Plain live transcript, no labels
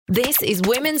This is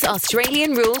Women's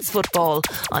Australian Rules Football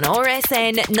on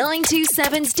RSN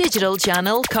 927's digital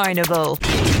channel Carnival.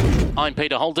 I'm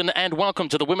Peter Holden and welcome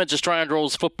to the Women's Australian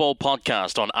Rules Football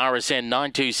Podcast on RSN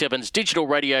 927's digital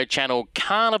radio channel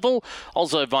Carnival,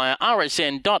 also via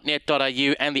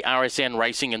rsn.net.au and the RSN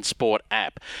Racing and Sport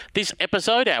app. This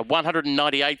episode, our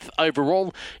 198th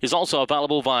overall, is also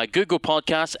available via Google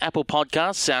Podcasts, Apple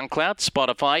Podcasts, SoundCloud,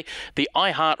 Spotify, the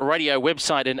iHeartRadio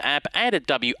website and app, and at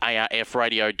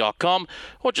warfradio.com,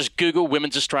 or just Google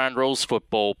Women's Australian Rules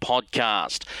Football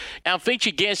Podcast. Our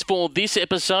featured guest for this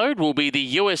episode will be the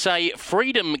USA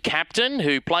Freedom captain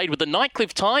who played with the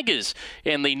Nightcliff Tigers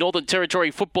in the Northern Territory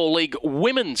Football League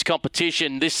women's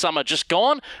competition this summer just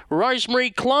gone, Rosemary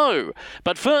Clow.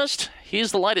 But first,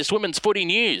 here's the latest women's footy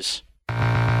news.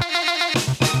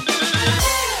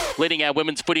 Leading our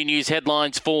women's footy news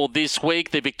headlines for this week,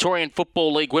 the Victorian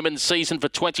Football League women's season for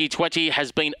 2020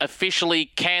 has been officially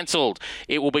cancelled.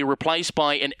 It will be replaced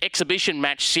by an exhibition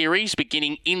match series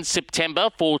beginning in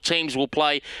September. 4 teams will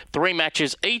play 3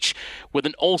 matches each, with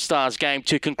an All-Stars game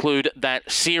to conclude that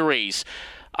series.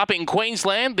 Up in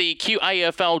Queensland, the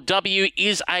QAFLW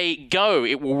is a go.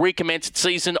 It will recommence its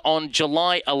season on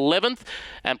July 11th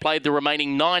and play the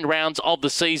remaining 9 rounds of the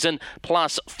season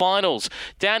plus finals.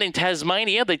 Down in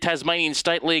Tasmania, the Tasmanian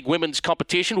State League women's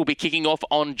competition will be kicking off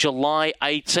on July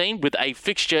 18 with a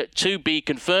fixture to be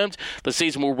confirmed. The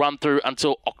season will run through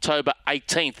until October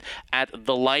 18th at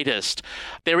the latest.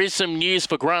 There is some news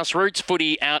for grassroots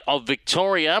footy out of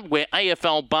Victoria, where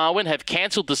AFL Barwon have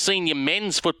cancelled the senior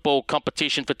men's football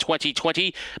competition for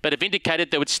 2020, but have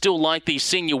indicated they would still like the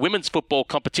senior women's football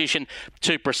competition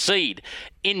to proceed.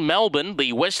 In Melbourne,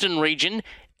 the Western Region,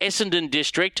 Essendon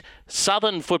District,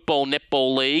 Southern Football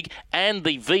Netball League and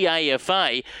the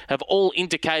VAFA have all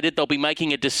indicated they'll be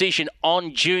making a decision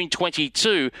on June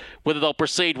 22 whether they'll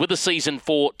proceed with the season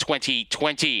for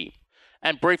 2020.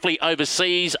 And briefly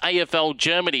overseas, AFL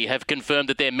Germany have confirmed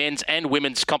that their men's and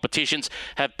women's competitions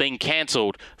have been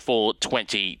cancelled for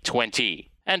 2020.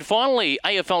 And finally,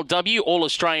 AFLW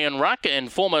All-Australian Ruck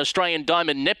and former Australian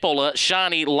Diamond netballer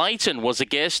Shani Layton was a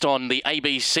guest on the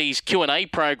ABC's Q&A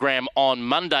program on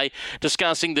Monday,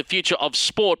 discussing the future of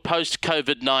sport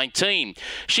post-COVID-19.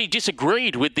 She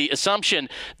disagreed with the assumption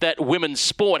that women's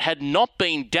sport had not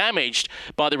been damaged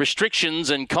by the restrictions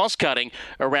and cost-cutting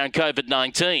around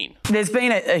COVID-19. There's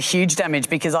been a huge damage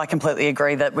because I completely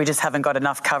agree that we just haven't got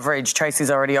enough coverage.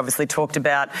 Tracy's already obviously talked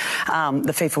about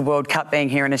the FIFA World Cup being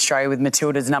here in Australia with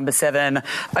Matilda's number 7,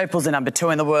 Opals are number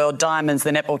 2 in the world, Diamonds, the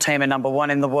netball team, are number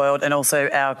 1 in the world, and also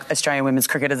our Australian women's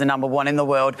cricketers are number 1 in the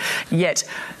world. Yet,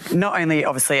 not only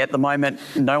obviously at the moment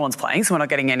no one's playing, so we're not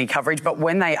getting any coverage, but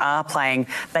when they are playing,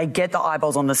 they get the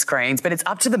eyeballs on the screens. But it's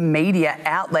up to the media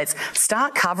outlets,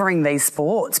 start covering these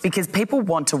sports because people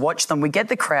want to watch them. We get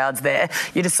the crowds there.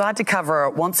 You decide to cover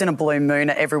it once in a blue moon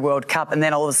at every World Cup, and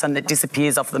then all of a sudden it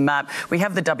disappears off the map. We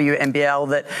have the WNBL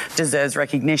that deserves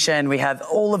recognition. We have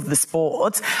all of the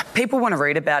sports. People want to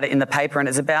read about it in the paper, and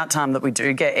it's about time that we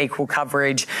do get equal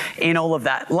coverage in all of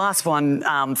that. Last one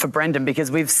for Brendan,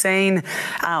 because we've seen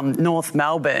North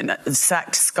Melbourne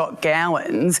sacked Scott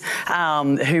Gowans,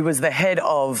 who was the head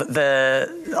of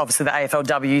obviously the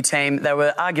AFLW team. They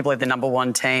were arguably the number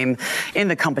 1 team in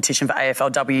the competition for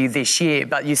AFLW this year,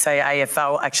 but you say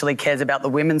AFL actually cares about the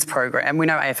women's program. We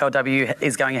know AFLW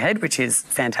is going ahead, which is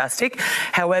fantastic.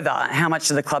 However, how much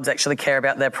do the clubs actually care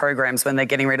about their programs when they're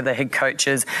getting rid of the head coaches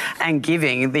and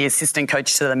giving the assistant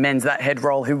coach to the men's that head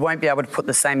role who won't be able to put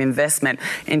the same investment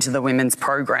into the women's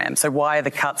program? So why are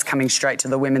the cuts coming straight to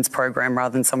the women's program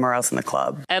rather than somewhere else in the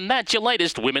club? And that's your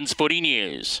latest women's footy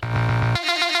news.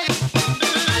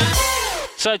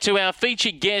 So to our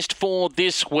featured guest for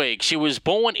this week. She was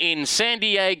born in San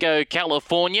Diego,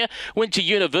 California, went to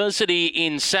university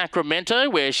in Sacramento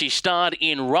where she starred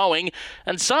in rowing,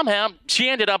 and somehow she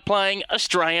ended up playing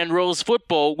Australian rules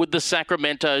football with the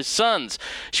Sacramento Suns.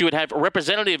 She would have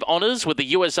representative honours with the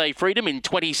USA Freedom in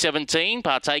 2017,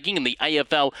 partaking in the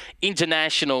AFL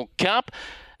International Cup.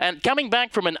 And coming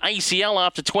back from an ACL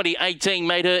after 2018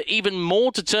 made her even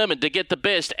more determined to get the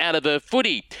best out of her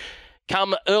footy.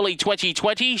 Come early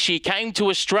 2020, she came to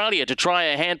Australia to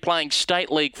try her hand playing state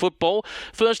league football.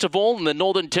 First of all, in the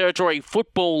Northern Territory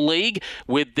Football League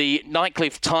with the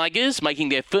Nightcliff Tigers, making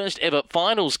their first ever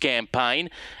finals campaign,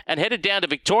 and headed down to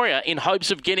Victoria in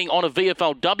hopes of getting on a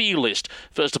VFLW list.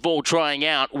 First of all, trying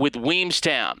out with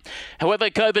Williamstown. However,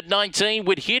 COVID-19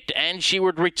 would hit and she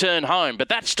would return home. But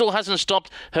that still hasn't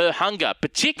stopped her hunger,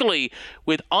 particularly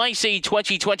with IC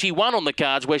 2021 on the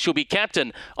cards, where she'll be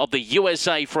captain of the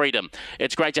USA Freedom.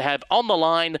 It's great to have on the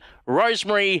line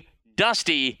Rosemary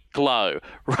Dusty Glow.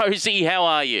 Rosie, how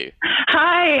are you?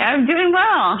 Hi, I'm doing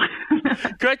well.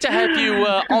 Great to have you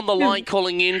on the line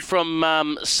calling in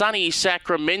from sunny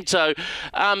Sacramento.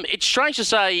 It's strange to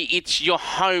say it's your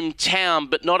hometown,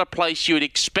 but not a place you would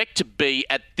expect to be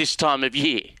at this time of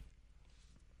year.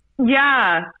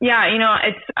 Yeah.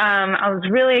 It's. I was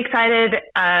really excited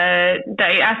that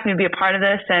you asked me to be a part of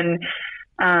this, and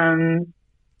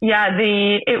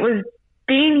it was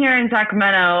being here in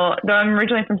Sacramento. Though I'm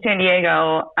originally from San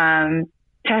Diego, I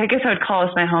guess I would call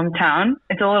this my hometown.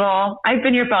 I've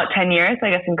been here for about 10 years. I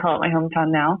guess I can call it my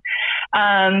hometown now.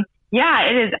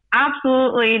 It is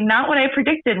absolutely not what I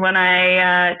predicted when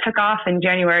I took off in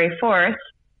January 4th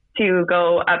to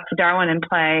go up to Darwin and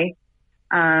play.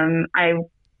 I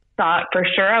thought for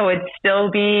sure I would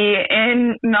still be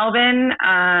in Melbourne,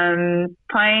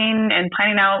 playing and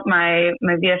planning out my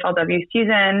VFLW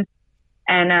season.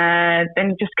 And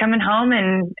then just coming home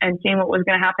and seeing what was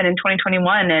going to happen in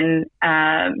 2021. And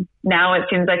now it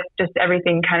seems like just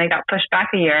everything kind of got pushed back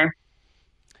a year.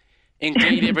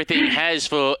 Indeed, everything has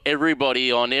for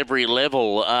everybody on every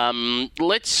level.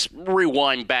 Let's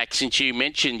rewind back since you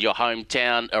mentioned your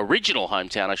original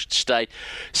hometown, I should state,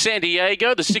 San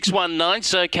Diego, the 619,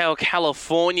 SoCal,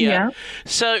 California. Yeah.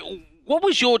 So what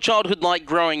was your childhood like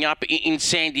growing up in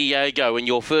San Diego and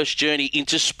your first journey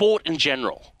into sport in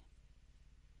general?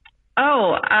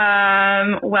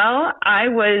 Well, I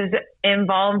was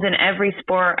involved in every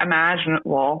sport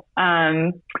imaginable.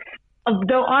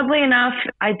 Though oddly enough,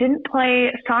 I didn't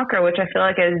play soccer, which I feel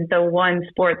like is the one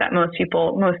sport that most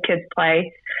kids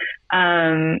play.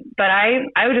 But I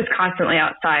was just constantly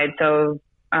outside. So,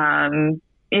 even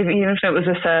if it was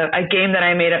just a game that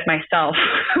I made up myself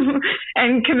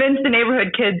and convinced the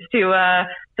neighborhood kids to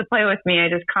play with me, I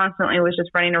just constantly was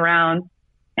just running around.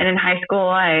 And in high school,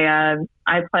 I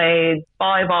played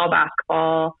volleyball,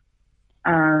 basketball.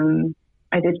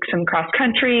 I did some cross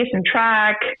country, some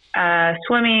track,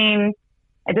 swimming.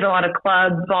 I did a lot of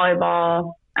club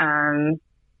volleyball. And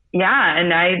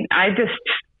I just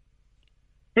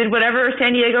did whatever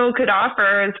San Diego could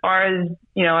offer as far as,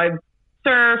 I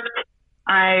surfed,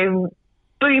 I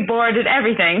boogie boarded,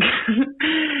 everything.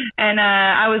 And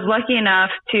I was lucky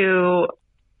enough to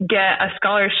get a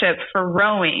scholarship for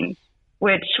rowing,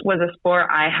 which was a sport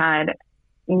I had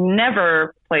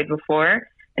never played before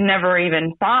and never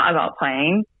even thought about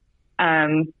playing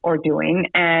or doing.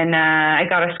 And I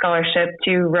got a scholarship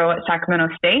to row at Sacramento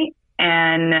State.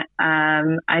 And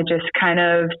I just kind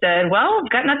of said, well,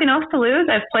 I've got nothing else to lose.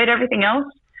 I've played everything else.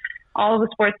 All of the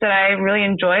sports that I really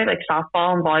enjoyed, like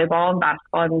softball and volleyball and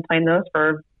basketball, I've been playing those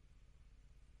for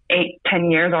 8-10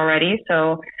 years already.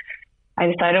 So I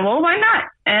decided, well, why not?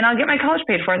 And I'll get my college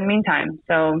paid for in the meantime.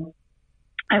 So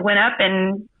I went up,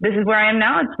 and this is where I am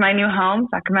now. It's my new home,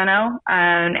 Sacramento,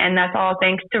 and that's all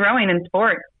thanks to rowing and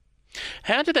sport.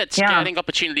 How did that scouting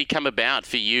opportunity come about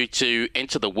for you to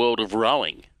enter the world of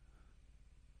rowing?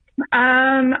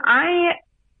 I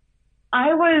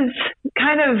was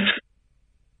kind of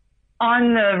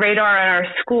on the radar at our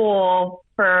school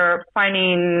for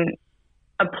finding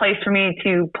a place for me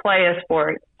to play a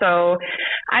sport. So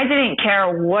I didn't care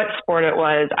what sport it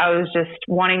was. I was just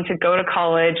wanting to go to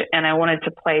college and I wanted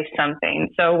to play something.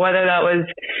 So whether that was,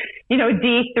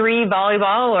 D3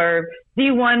 volleyball or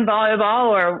D1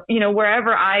 volleyball or,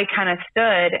 wherever I kind of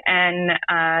stood. And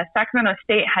Sacramento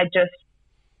State had just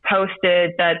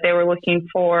posted that they were looking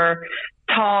for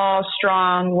tall,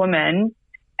 strong women.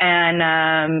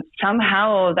 And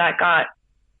somehow that got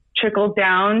trickled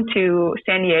down to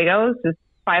San Diego. It's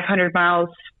 500 miles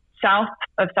south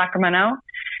of Sacramento.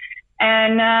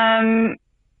 And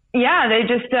they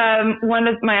just,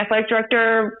 my athletic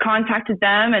director contacted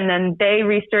them, and then they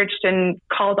researched and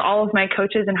called all of my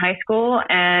coaches in high school,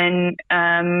 and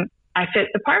I fit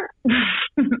the part.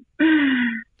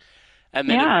 And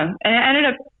then and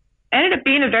it ended up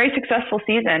being a very successful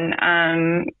season.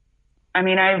 I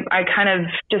kind of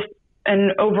just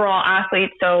an overall athlete,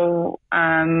 so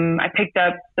I picked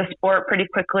up the sport pretty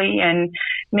quickly and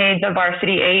made the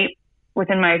varsity 8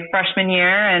 within my freshman year,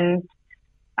 and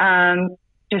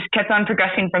just kept on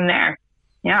progressing from there.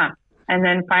 Yeah. And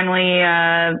then finally,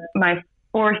 my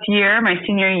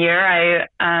senior year, I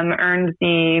earned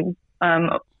the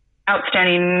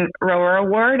Outstanding Rower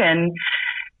Award, and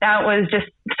that was just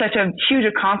such a huge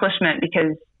accomplishment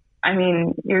because,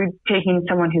 you're taking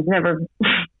someone who's never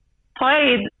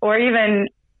played or even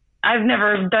I've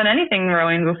never done anything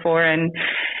rowing before, and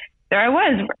there I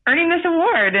was earning this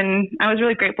award, and I was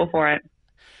really grateful for it.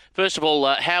 First of all,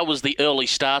 how was the early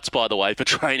starts, by the way, for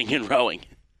training in rowing?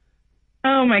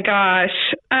 Oh my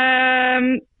gosh.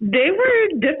 They were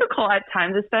difficult at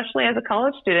times, especially as a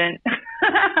college student.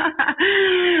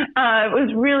 It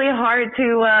was really hard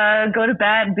to go to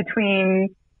bed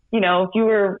between, if you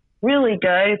were really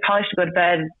good, you probably should go to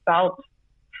bed about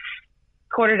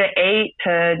 7:45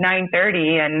 to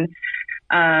 9:30. And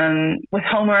with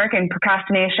homework and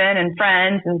procrastination and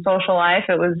friends and social life,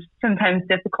 it was sometimes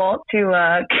difficult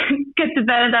to get to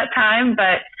bed at that time.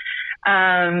 But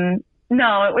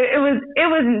no, it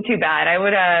wasn't too bad. I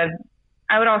would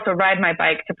also ride my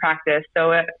bike to practice,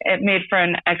 so it made for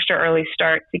an extra early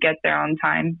start to get there on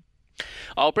time.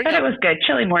 It was good.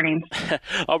 Chilly mornings.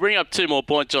 I'll bring up two more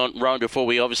points on rowing before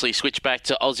we obviously switch back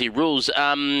to Aussie rules.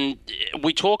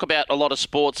 We talk about a lot of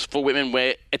sports for women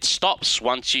where it stops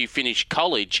once you finish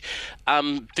college.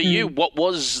 For you, what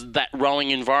was that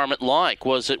rowing environment like?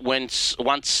 Was it once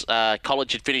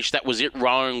college had finished, that was it,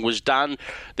 rowing was done?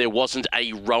 There wasn't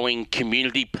a rowing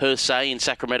community per se in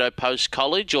Sacramento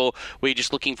post-college? Or were you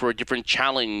just looking for a different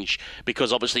challenge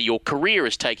because obviously your career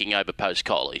is taking over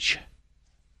post-college?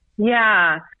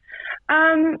 Yeah.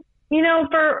 For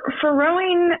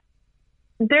rowing,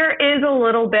 there is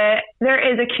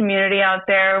a community out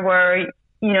there where,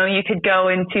 you could go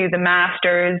into the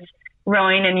Masters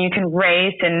rowing and you can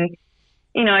race and,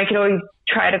 I could always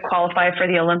try to qualify for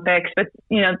the Olympics, but,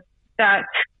 that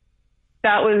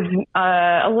was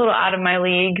a little out of my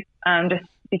league, just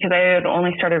because I had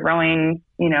only started rowing,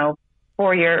 3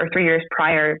 years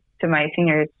prior to my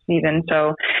senior season.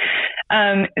 So,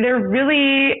 there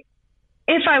really,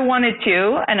 if I wanted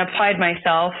to and applied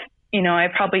myself, I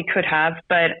probably could have,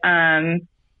 but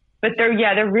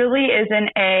there really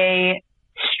isn't a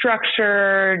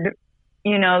structured,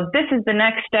 this is the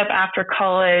next step after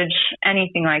college,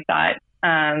 anything like that,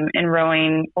 in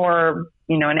rowing or,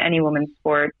 in any women's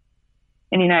sport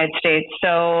in the United States.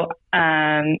 So,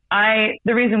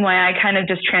 the reason why I kind of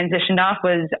just transitioned off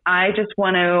was I just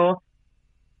want to,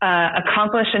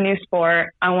 accomplish a new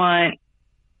sport. I want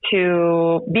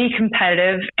to be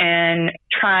competitive and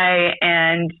try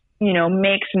and,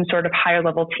 make some sort of higher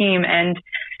level team. And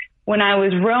when I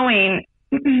was rowing,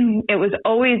 it was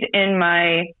always in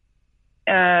my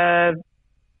mind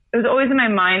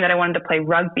that I wanted to play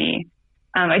rugby.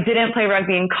 I didn't play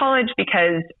rugby in college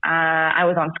because I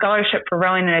was on scholarship for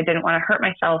rowing and I didn't want to hurt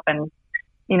myself and,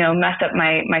 mess up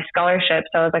my scholarship.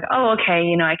 So I was like, oh,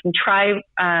 okay, I can try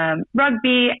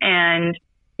rugby and,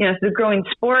 it's a growing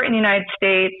sport in the United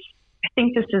States. I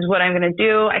think this is what I'm going to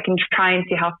do. I can try and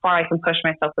see how far I can push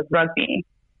myself with rugby.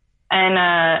 And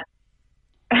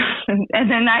and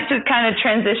then that just kind of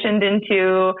transitioned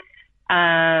into,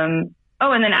 and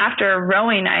then after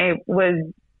rowing, I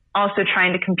was also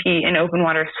trying to compete in open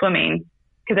water swimming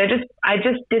because I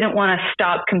just didn't want to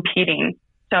stop competing.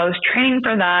 So I was training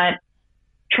for that,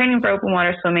 training for open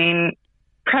water swimming,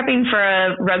 prepping for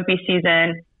a rugby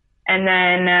season. And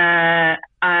then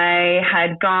I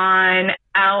had gone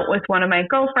out with one of my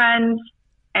girlfriends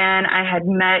and I had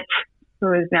met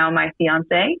who is now my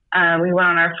fiance. We went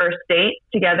on our first date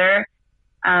together.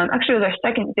 Actually, it was our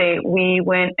second date. We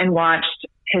went and watched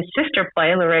his sister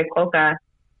play, Lorraine Quokka,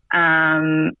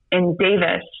 in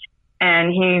Davis.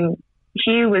 And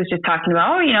he was just talking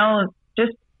about,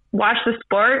 just watch the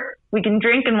sport. We can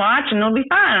drink and watch and it'll be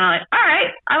fun. And I'm like, all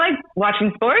right, I like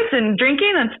watching sports and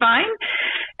drinking. That's fine.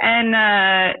 And,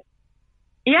 and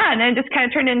then it just kind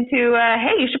of turned into,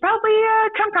 hey, you should probably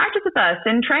come practice with us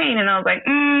and train. And I was like,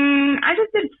 I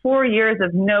just did 4 years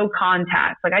of no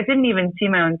contact. Like I didn't even see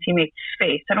my own teammate's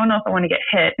face. I don't know if I want to get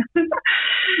hit.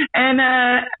 And,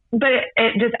 but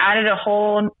it just added a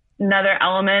whole another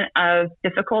element of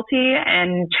difficulty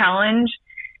and challenge.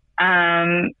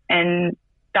 And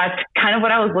that's kind of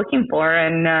what I was looking for.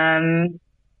 And,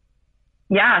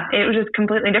 it was just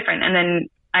completely different. And then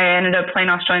I ended up playing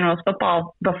Australian rules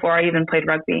football before I even played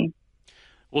rugby.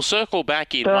 We'll circle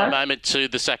back in one moment to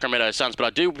the Sacramento Suns, but I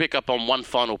do pick up on one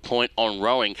final point on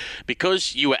rowing.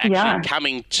 Because you were actually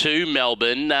coming to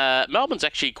Melbourne, Melbourne's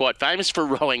actually quite famous for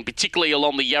rowing, particularly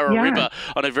along the Yarra River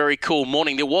on a very cool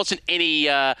morning. There wasn't any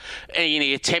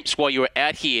attempts while you were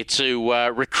out here to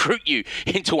recruit you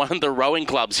into one of the rowing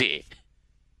clubs here.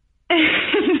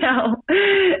 No,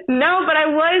 but I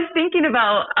was thinking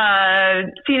about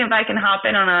seeing if I can hop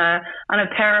in on a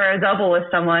pair or a double with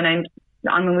someone and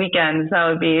on the weekends.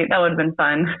 That would have been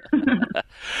fun.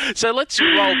 So let's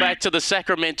roll back to the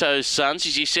Sacramento Suns.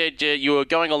 As you said, you were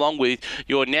going along with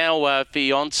your now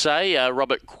fiance,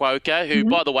 Robert Quokka, who,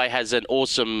 by the way, has an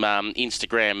awesome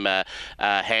Instagram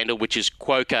handle, which is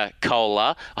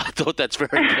Quokka-Cola. I thought that's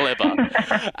very clever.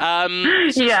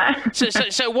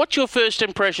 So what's your first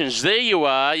impressions? There you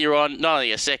are. You're on not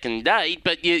only a second date,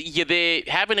 but you're there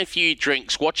having a few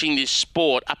drinks, watching this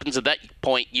sport up until that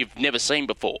point you've never seen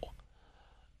before.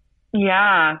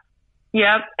 Yeah.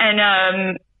 Yep.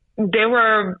 And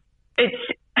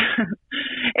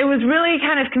it was really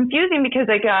kind of confusing because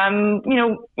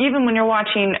even when you're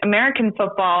watching American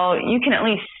football, you can at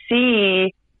least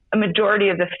see a majority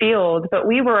of the field, but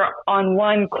we were on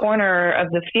one corner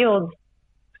of the field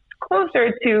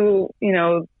closer to,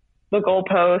 the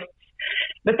goalposts,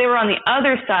 but they were on the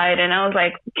other side. And I was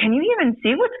like, can you even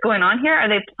see what's going on here? Are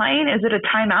they playing? Is it a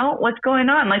timeout? What's going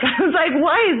on? Like, I was like,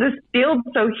 why is this field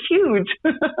so huge?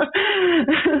 So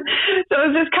it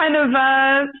was just kind of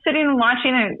sitting and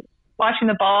watching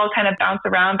the ball kind of bounce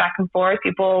around back and forth.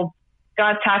 People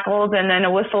got tackled and then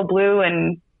a whistle blew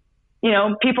and,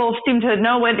 people seemed to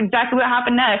know exactly what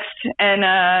happened next. And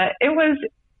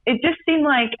it just seemed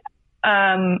like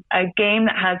a game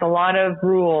that has a lot of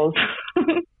rules.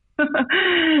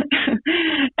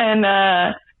 And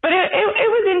but it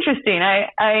was interesting.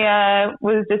 I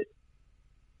was just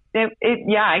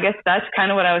I guess that's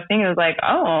kind of what I was thinking. It was like,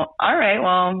 oh, all right,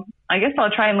 well, I guess I'll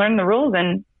try and learn the rules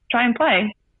and try and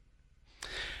play.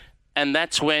 And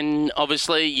that's when,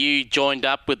 obviously, you joined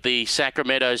up with the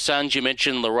Sacramento Suns. You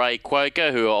mentioned Larae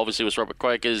Quaker, who obviously was Robert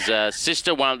Quaker's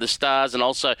sister, one of the stars, and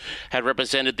also had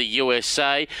represented the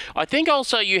USA. I think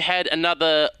also you had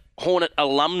another Hornet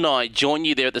alumni join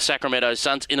you there at the Sacramento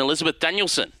Suns in Elizabeth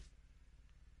Danielson.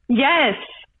 Yes.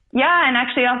 Yeah, and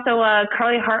actually also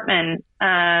Carly Hartman.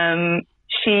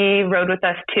 She rode with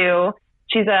us too.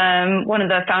 She's one of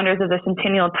the founders of the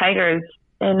Centennial Tigers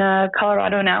in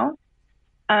Colorado now.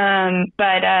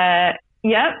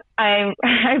 Yep, I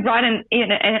brought in,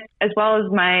 as well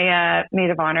as my maid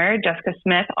of honor, Jessica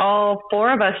Smith. All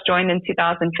four of us joined in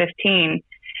 2015.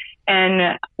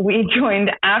 And we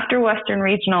joined after Western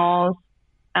Regionals.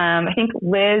 I think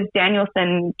Liz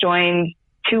Danielson joined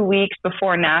 2 weeks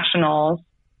before Nationals.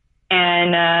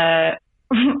 And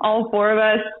all four of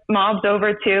us mobbed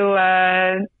over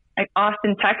to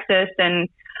Austin, Texas, and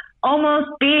almost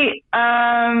beat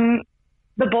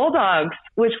the Bulldogs,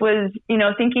 which was,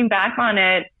 thinking back on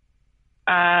it,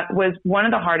 was one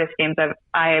of the hardest games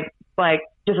I've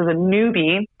just as a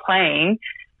newbie playing.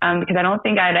 Because I don't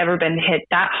think I'd ever been hit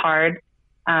that hard.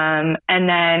 And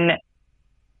then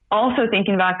also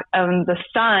thinking back on the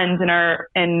Suns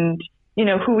and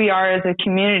who we are as a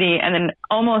community, and then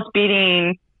almost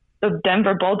beating the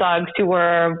Denver Bulldogs, who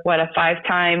were a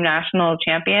 5-time national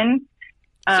champion.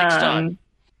 6-time.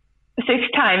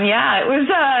 6-time. Yeah. It was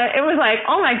like,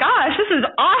 oh my gosh, this is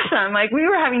awesome. Like, we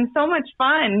were having so much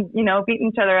fun,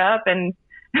 beating each other up and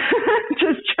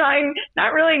just trying,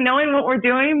 not really knowing what we're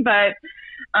doing, but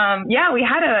we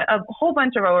had a whole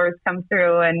bunch of rowers come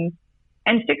through and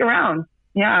stick around.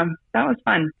 Yeah, that was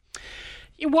fun.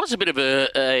 It was a bit of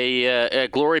a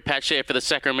glory patch there for the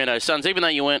Sacramento Suns, even though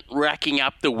you weren't racking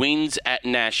up the wins at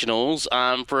Nationals.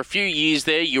 For a few years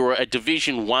there, you were a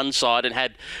Division 1 side and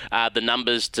had the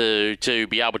numbers to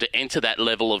be able to enter that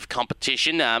level of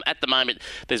competition. At the moment,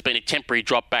 there's been a temporary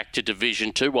drop back to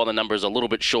Division 2, while the number is a little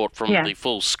bit short from the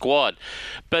full squad.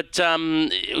 But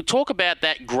talk about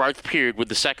that growth period with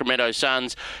the Sacramento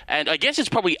Suns, and I guess it's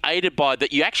probably aided by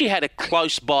that you actually had a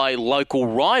close-by local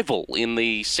rival in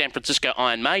the San Francisco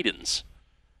Iron Maidens.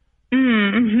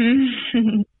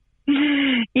 Mm-hmm.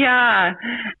 Yeah.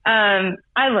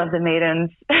 I love the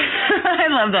Maidens. I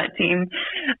love that team.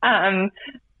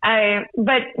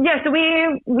 So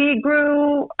we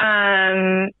grew,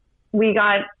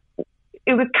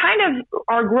 it was kind of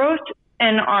our growth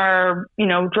and our,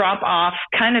 drop off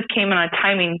kind of came on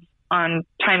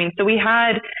timing. So we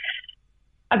had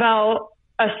about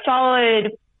a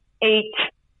solid 8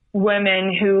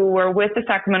 women who were with the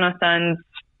Sacramento Suns,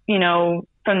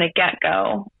 from the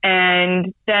get-go,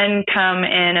 and then come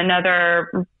in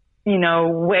another,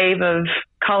 wave of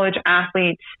college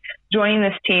athletes joining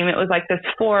this team. It was like this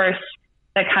force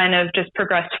that kind of just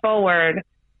progressed forward.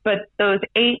 But those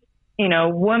 8,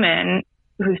 women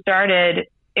who started,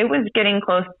 it was getting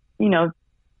close,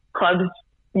 clubs,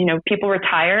 people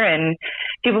retire and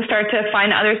people start to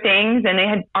find other things, and they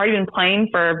had already been playing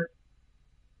for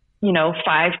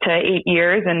 5 to 8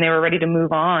 years, and they were ready to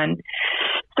move on.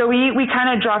 So we kind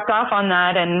of dropped off on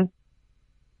that. And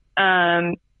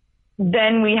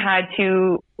then we had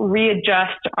to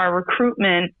readjust our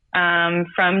recruitment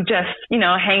from just,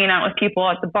 hanging out with people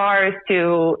at the bars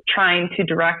to trying to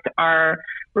direct our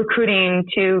recruiting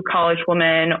to college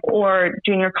women or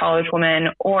junior college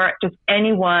women or just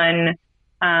anyone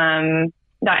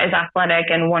that is athletic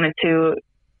and wanted to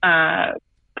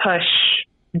push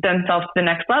themselves to the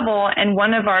next level. And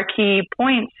one of our key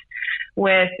points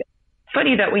with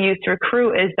footy that we use to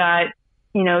recruit is that,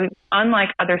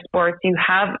 unlike other sports, you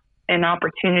have an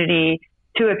opportunity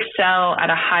to excel at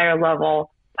a higher level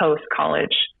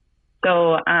post-college.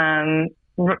 So,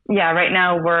 right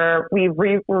now we're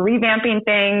revamping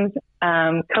things.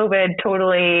 COVID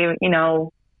totally,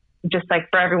 just like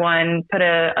for everyone, put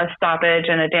a stoppage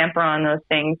and a damper on those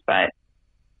things. But,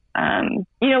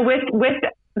 with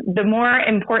the more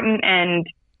important and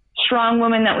strong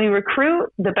women that we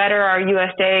recruit, the better our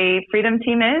USA Freedom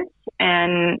team is.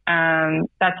 And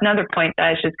that's another point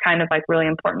that is just kind of like really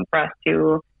important for us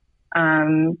to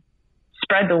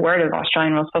spread the word of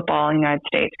Australian rules football in the United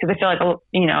States. Because I feel like,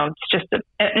 it's just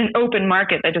an open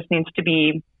market that just needs to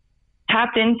be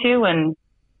tapped into and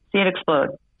see it explode.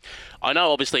 I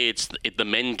know, obviously, it's the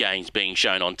men games being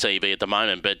shown on TV at the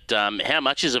moment, but how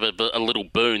much is it a little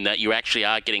boon that you actually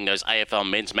are getting those AFL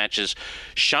men's matches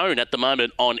shown at the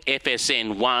moment on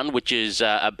FSN1, which is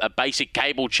a basic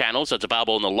cable channel, so it's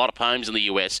available in a lot of homes in the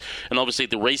US, and obviously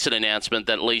the recent announcement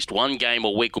that at least one game a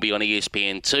week will be on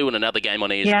ESPN2 and another game on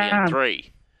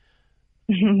ESPN3.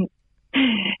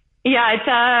 Yeah,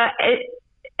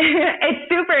 it's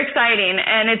super exciting,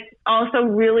 and it's also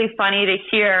really funny to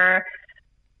hear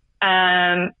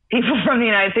people from the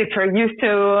United States who are used to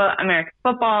American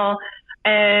football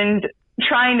and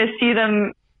trying to see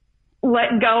them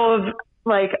let go of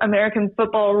like American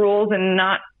football rules and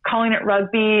not calling it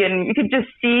rugby. And you could just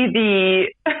see the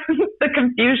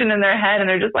confusion in their head, and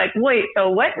they're just like, wait, so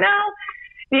what now?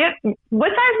 Yeah, what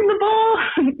size is the ball?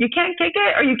 You can't kick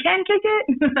it, or you can kick it?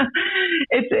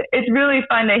 It's really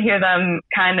fun to hear them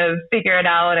kind of figure it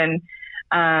out. And,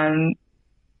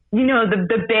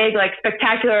 the big, like,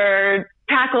 spectacular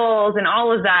tackles and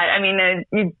all of that. I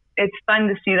mean, it's fun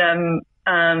to see them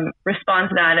respond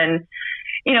to that. And,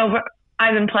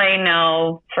 I've been playing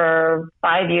now for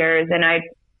 5 years, and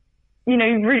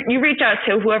you reach out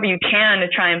to whoever you can to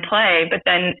try and play. But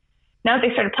then now that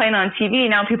they started playing on TV,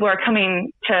 now people are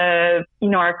coming to,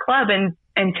 our club and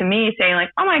to me saying like,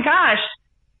 oh my gosh,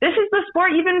 this is the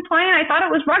sport you've been playing. I thought it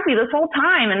was rugby this whole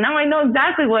time, and now I know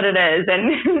exactly what it is.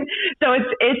 And so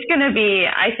it's going to be,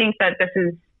 I think that this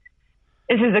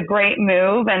is a great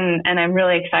move, and I'm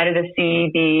really excited to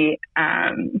see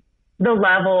the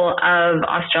level of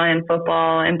Australian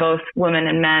football in both women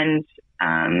and men's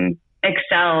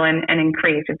excel and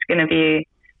increase. It's going to be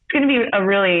a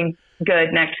really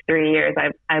good next 3 years,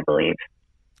 I believe.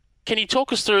 Can you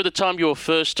talk us through the time you were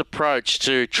first approached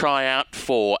to try out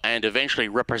for and eventually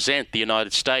represent the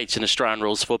United States in Australian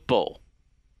rules football?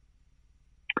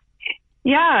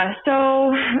 Yeah,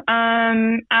 so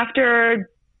after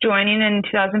joining in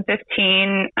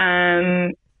 2015,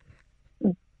 I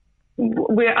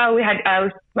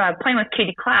was playing with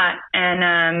Katie Klatt,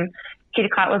 and Katie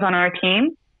Klatt was on our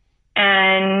team,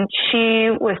 and she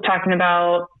was talking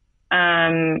about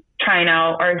trying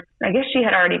out, or I guess she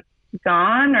had already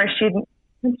gone, or she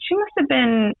must have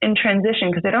been in transition,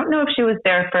 because I don't know if she was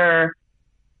there for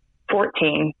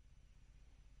 14.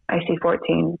 I see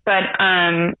 14, but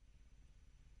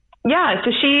yeah.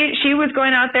 So she was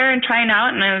going out there and trying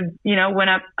out, and I went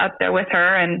up there with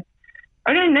her, and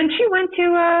then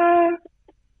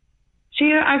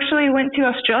she actually went to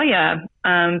Australia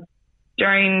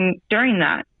during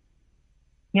that.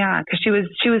 Yeah, because she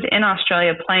was in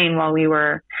Australia playing while we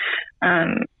were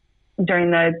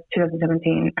during the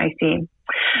 2017 IC.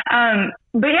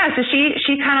 But yeah, so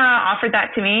she kind of offered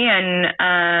that to me,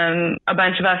 and a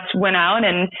bunch of us went out,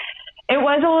 and it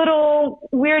was a little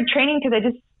weird training because I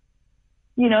just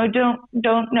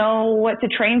don't know what to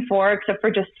train for except for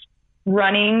just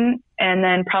running, and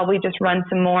then probably just run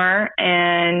some more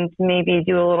and maybe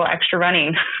do a little extra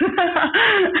running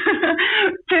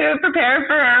to prepare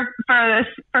for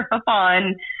football.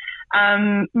 And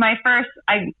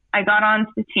I got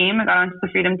onto the team. I got onto the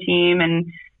Freedom team,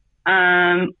 and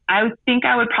I think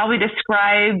I would probably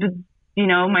describe,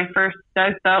 my first,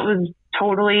 I thought was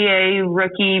totally a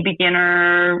rookie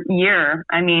beginner year.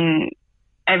 I mean,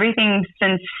 everything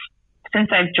since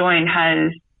I've joined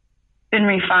has been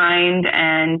refined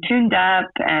and tuned up,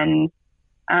 and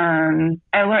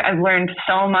I've learned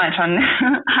so much on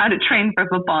how to train for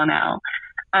football now.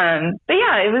 But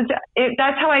yeah,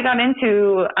 that's how I got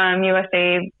into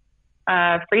USA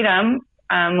Freedom,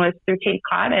 was through Katie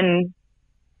Klatt, and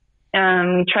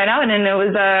we tried out, and it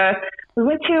was we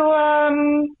went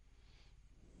to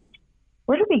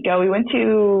where did we go? We went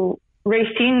to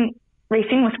Racine,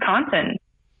 Wisconsin.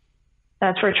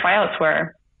 That's where tryouts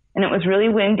were. And it was really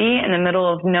windy in the middle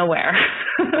of nowhere.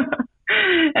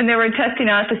 And they were testing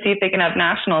out to see if they can have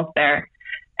nationals there.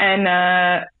 And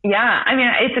yeah, I mean,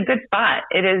 it's a good spot.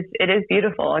 It is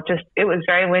beautiful. It was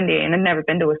very windy, and I'd never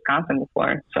been to Wisconsin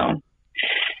before. So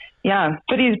yeah,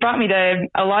 but he's brought me to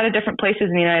a lot of different places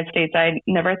in the United States I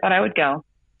never thought I would go.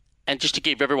 And just to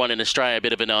give everyone in Australia a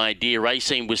bit of an idea,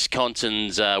 Racine,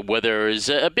 Wisconsin's weather is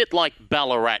a bit like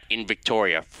Ballarat in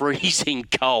Victoria, freezing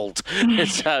cold.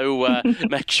 So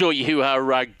make sure you are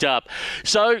rugged up.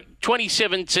 So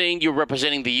 2017, you're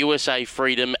representing the USA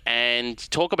Freedom, and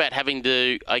talk about having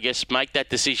to, I guess, make that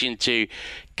decision to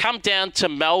come down to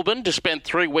Melbourne to spend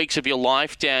 3 weeks of your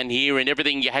life down here, and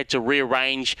everything you had to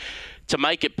rearrange to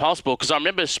make it possible. Because I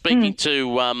remember speaking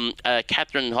to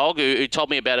Catherine Hogg, who told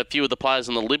me about a few of the players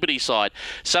on the Liberty side.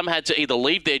 Some had to either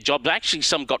leave their jobs. Actually,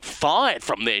 some got fired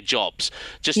from their jobs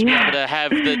just to be able to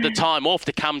have the time off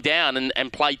to come down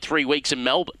and play 3 weeks in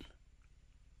Melbourne.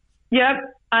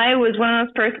 Yep. I was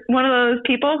one of those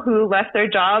people who left their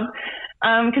job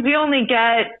because we only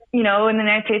get, in the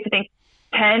United States, I think,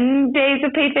 10 days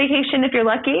of paid vacation if you're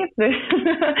lucky.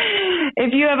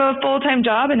 If you have a full-time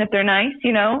job and if they're nice,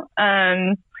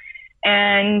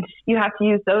 and you have to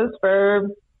use those for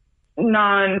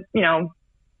you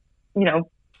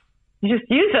just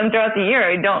use them throughout the year.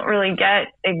 You don't really get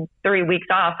 3 weeks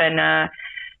off. And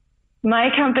my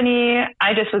company,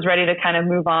 I just was ready to kind of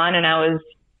move on, and I was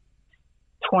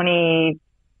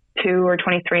 22 or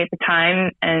 23 at the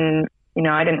time, and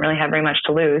I didn't really have very much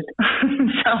to lose.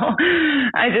 So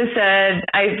I just said,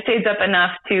 I saved up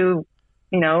enough to,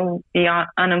 be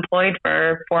unemployed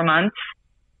for 4 months.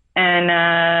 And,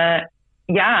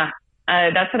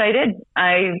 that's what I did.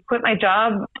 I quit my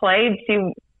job, played,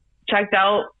 checked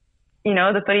out,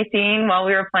 the footy scene while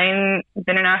we were playing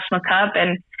the International Cup.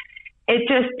 And it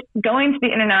just, going to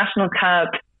the International Cup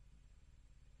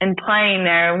and playing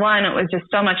there, one, it was just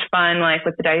so much fun, like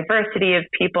with the diversity of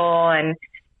people and,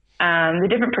 the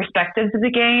different perspectives of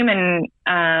the game, and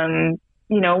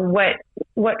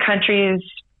what countries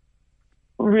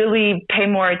really pay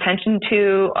more attention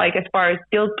to, like as far as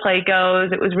field play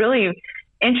goes. It was really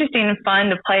interesting and fun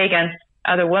to play against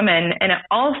other women, and it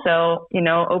also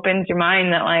opens your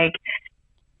mind that like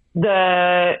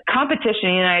the competition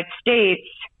in the United States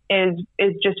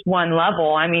is just one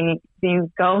level. I mean,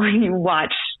 you go and you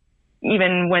watch,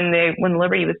 even when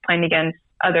Liberty was playing against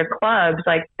other clubs,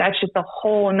 like that's just a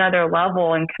whole nother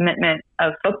level and commitment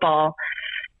of football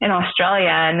in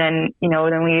Australia. And then,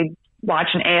 then we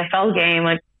watch an AFL game.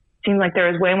 It seemed like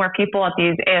there was way more people at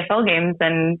these AFL games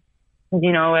than, a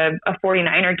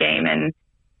 49er game. And,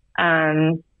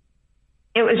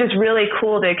 it was just really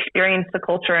cool to experience the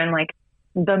culture and like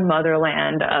the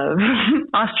motherland of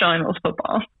Australian rules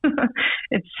football.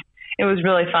 It was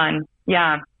really fun.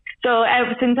 Yeah. So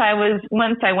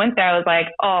once I went there, I was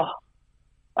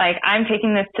like, I'm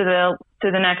taking this to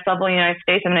the next level in the United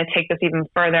States. I'm going to take this even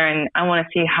further, and I want to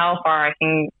see how far I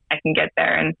can get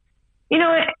there. And,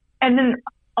 and then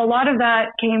a lot of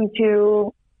that came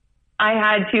to, I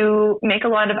had to make a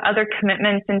lot of other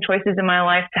commitments and choices in my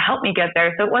life to help me get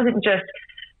there. So it wasn't just,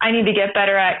 I need to get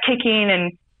better at kicking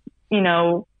and,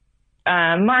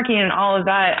 marking and all of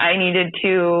that. I needed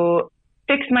to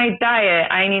fix my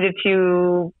diet. I needed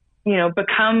to,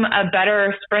 become a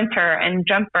better sprinter and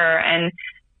jumper. And,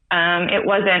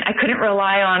 I couldn't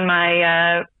rely on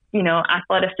my,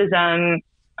 athleticism,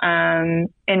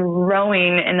 in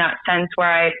rowing in that sense,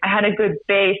 where I had a good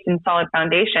base and solid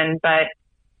foundation, but,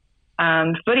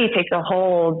 footy takes a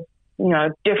whole,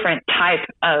 different type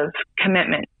of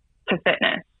commitment to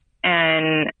fitness.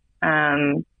 And,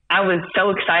 I was so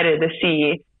excited to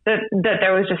see that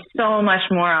there was just so much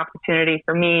more opportunity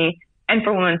for me and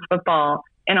for women's football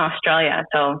in Australia.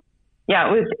 So,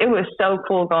 yeah, it was so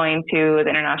cool going to the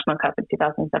International Cup in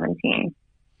 2017.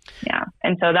 Yeah,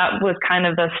 and so that was kind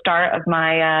of the start of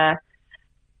my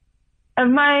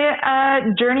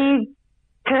journey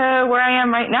to where I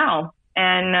am right now.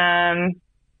 And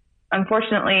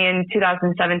unfortunately, in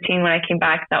 2017, when I came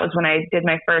back, that was when I did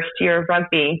my first year of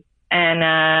rugby, and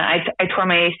I tore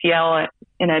my ACL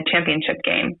in a championship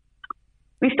game.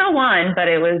 We still won, but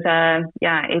it was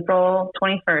April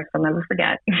 21st. I'll never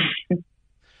forget.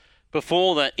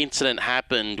 Before that incident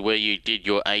happened where you did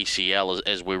your ACL,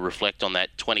 as we reflect on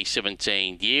that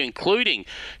 2017 year, including,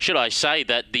 should I say,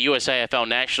 that the USAFL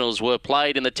Nationals were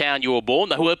played in the town you were born.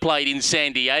 They were played in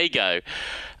San Diego.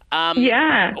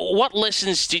 What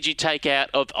lessons did you take out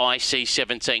of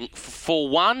IC17? For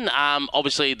one,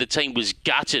 obviously the team was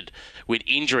gutted with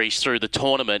injuries through the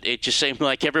tournament. It just seemed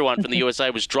like everyone from the USA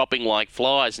was dropping like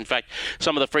flies. In fact,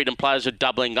 some of the Freedom players were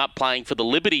doubling up, playing for the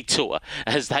Liberty Tour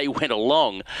as they went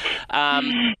along.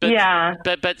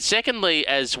 But secondly,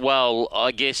 as well,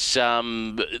 I guess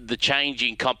the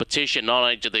changing competition, not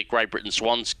only did the Great Britain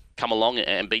Swans come along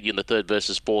and beat you in the third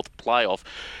versus fourth playoff,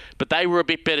 but they were a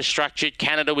bit better structured.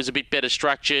 Canada was a bit better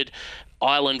structured.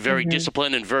 Ireland very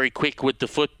disciplined and very quick with the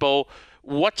football.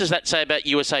 What does that say about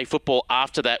USA football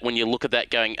after that when you look at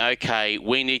that going, okay,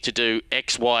 we need to do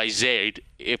X, Y, Z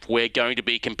if we're going to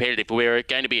be competitive, if we're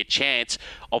going to be a chance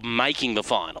of making the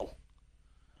final?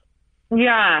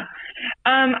 Yeah.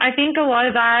 I think a lot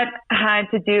of that had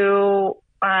to do,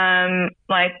 I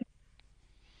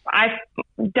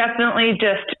definitely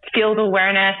just field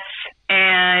awareness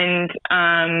and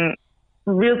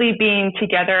really being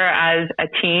together as a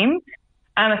team.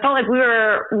 I felt like we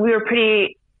were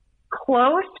pretty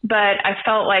close, but I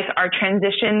felt like our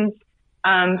transitions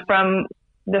from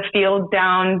the field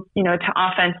down, to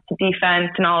offense to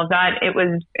defense and all of that, it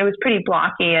was pretty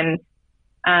blocky, and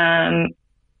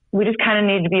we just kind of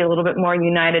needed to be a little bit more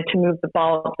united to move the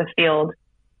ball up the field,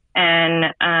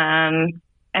 and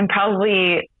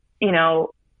probably,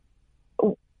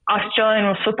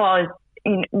 Australian football is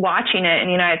watching it in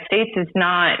the United States is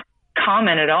not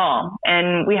common at all,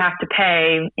 and we have to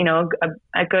pay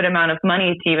a good amount of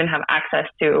money to even have access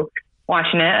to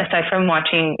watching it, aside from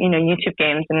watching YouTube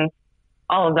games and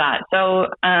all of that. So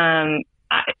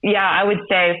I would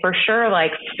say for sure,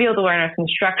 like, field awareness and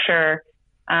structure,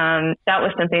 that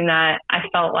was something that I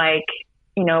felt like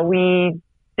we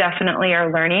definitely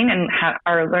are learning and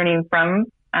are learning from.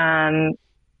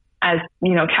 As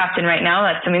captain right now,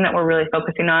 that's something that we're really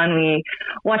focusing on. We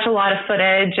watch a lot of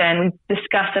footage and we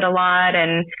discuss it a lot,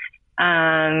 and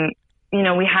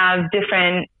we have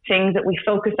different things that we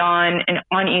focus on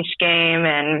each game,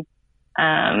 and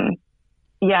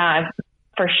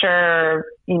for sure,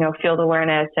 field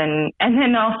awareness, and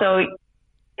then also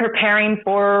preparing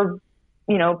for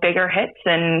bigger hits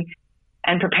and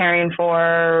preparing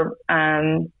for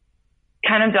kind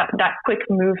of that quick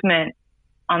movement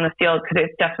on the field, because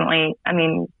it's definitely,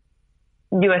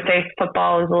 USA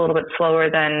football is a little bit slower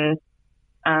than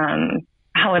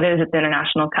how it is at the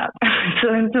International Cup.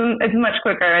 So it's much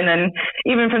quicker. And then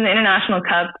even from the International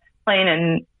Cup playing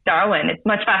in Darwin, it's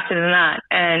much faster than that.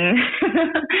 And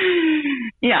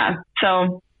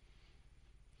so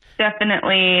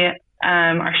definitely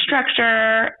our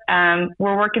structure,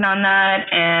 we're working on that,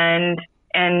 and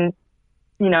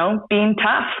being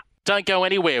tough. Don't go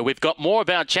anywhere. We've got more of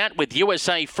our chat with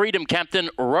USA Freedom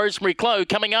captain Rosemary Clow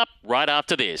coming up right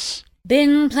after this.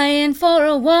 Been playing for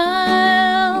a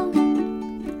while,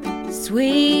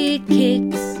 sweet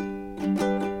kicks,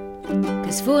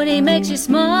 'cause footy makes you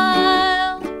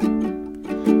smile.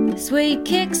 Sweet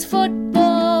Kicks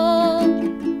football.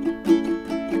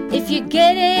 If you're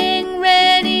getting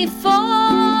ready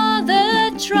for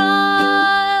the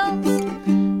trials,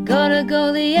 gotta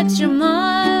go the extra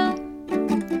mile.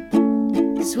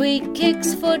 Sweet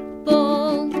Kicks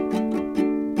football.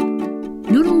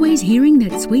 Not always hearing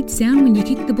that sweet sound when you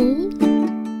kick the ball?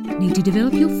 Need to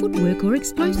develop your footwork or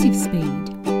explosive speed?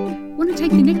 Want to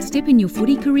take the next step in your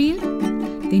footy career?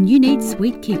 Then you need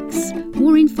Sweet Kicks.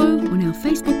 More info on our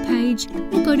Facebook page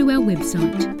or go to our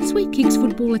website,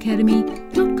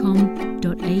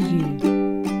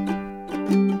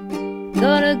 sweetkicksfootballacademy.com.au.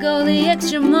 Gotta go the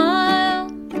extra mile.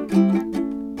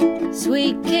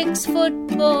 Sweet Kicks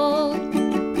football.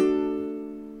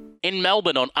 In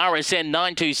Melbourne on RSN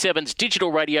 927's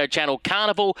digital radio channel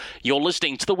Carnival, you're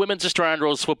listening to the Women's Australian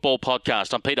Rules Football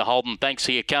Podcast. I'm Peter Holden. Thanks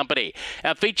for your company.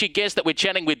 Our featured guest that we're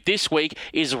chatting with this week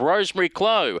is Rosemary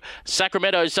Clow,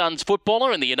 Sacramento Suns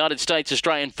footballer in the United States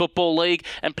Australian Football League,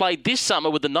 and played this summer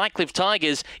with the Nightcliff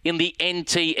Tigers in the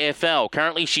NTFL.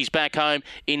 Currently, she's back home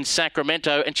in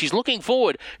Sacramento, and she's looking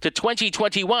forward to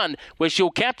 2021, where she'll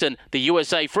captain the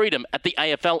USA Freedom at the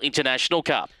AFL International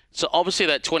Cup. So obviously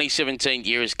that 2017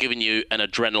 year has given you an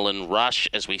adrenaline rush.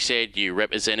 As we said, you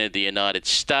represented the United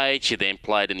States. You then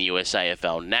played in the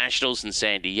USAFL Nationals in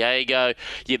San Diego.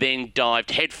 You then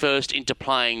dived headfirst into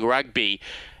playing rugby.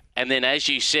 And then, as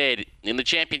you said, in the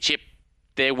championship,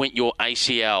 there went your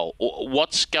ACL.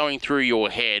 What's going through your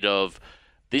head of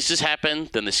this has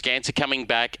happened, then the scans are coming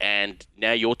back, and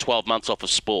now you're 12 months off of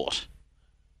sport?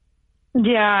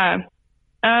 Yeah.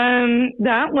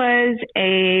 That was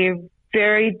a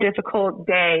very difficult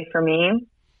day for me.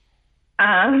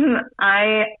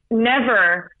 I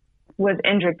never was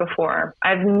injured before.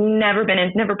 I've never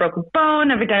broke a bone,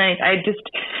 never done anything.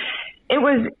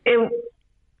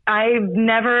 I've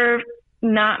never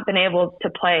not been able to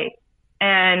play.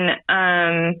 And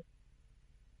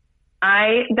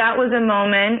that was a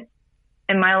moment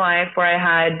in my life where I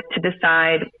had to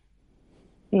decide,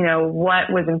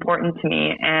 what was important to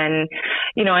me. And,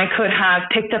 I could have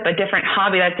picked up a different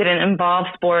hobby that didn't involve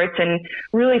sports and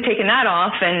really taken that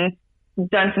off and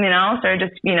done something else, or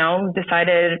just,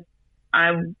 decided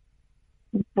I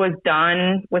was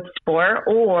done with sport,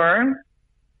 or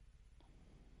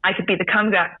I could be the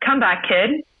comeback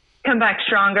kid, come back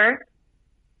stronger,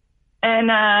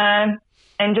 and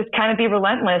just kind of be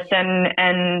relentless.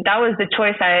 And that was the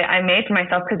choice I made for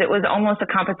myself, because it was almost a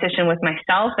competition with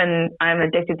myself, and I'm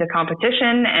addicted to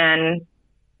competition. And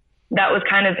that was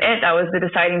kind of it. That was the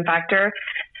deciding factor.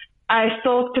 I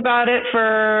sulked about it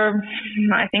for,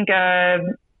 I think,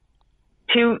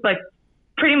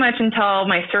 pretty much until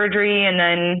my surgery. And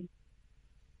then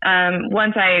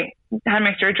once I had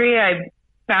my surgery, I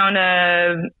found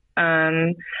a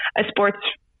sports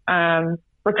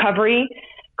recovery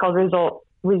called Results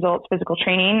Physical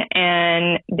Training,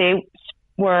 and they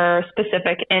were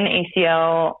specific in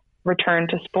ACL return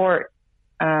to sport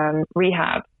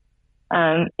rehab.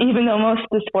 Even though most of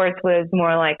the sports was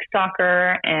more like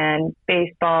soccer and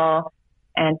baseball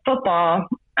and football,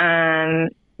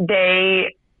 they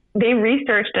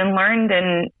researched and learned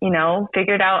and,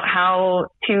 figured out how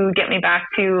to get me back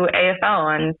to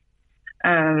AFL.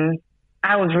 And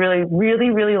I was really,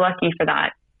 really, really lucky for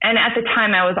that. And at the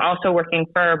time I was also working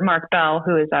for Mark Bell,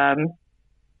 who is,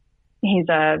 he's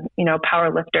a,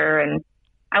 power lifter. And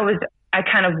I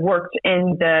kind of worked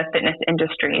in the fitness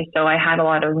industry. So I had a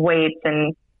lot of weights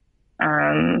and,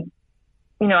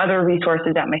 other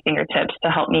resources at my fingertips to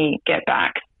help me get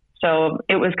back. So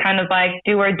it was kind of like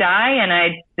do or die. And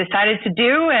I decided to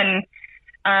do. And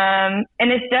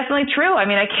it's definitely true. I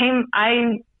mean, I came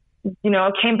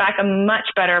back a much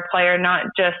better player, not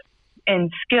just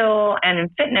in skill and in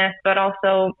fitness, but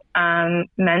also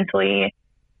mentally.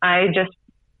 I just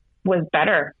was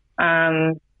better,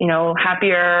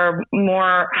 happier,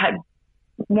 had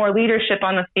more leadership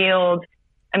on the field.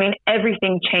 I mean,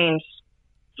 everything changed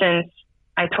since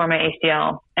I tore my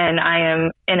ACL, and I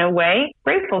am in a way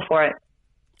grateful for it.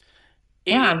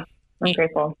 I'm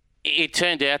grateful. It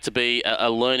turned out to be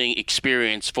a learning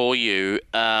experience for you.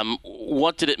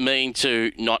 What did it mean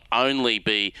to not only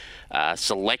be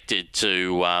selected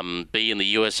to be in the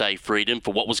USA Freedom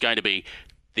for what was going to be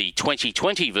the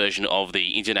 2020 version of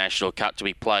the International Cup to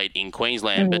be played in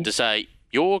Queensland, but to say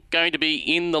you're going to be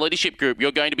in the leadership group,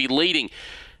 you're going to be leading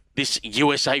this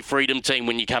USA Freedom team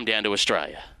when you come down to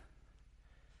Australia?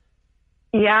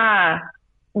 Yeah.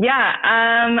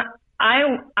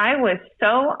 I was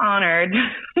so honored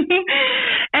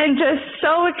and just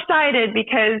so excited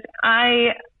because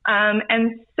I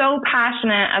am so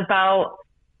passionate about,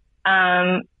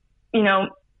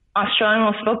 Australian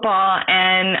rules football,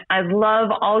 and I love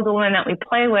all the women that we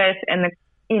play with, and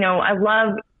I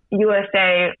love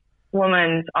USA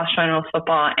women's Australian rules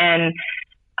football, and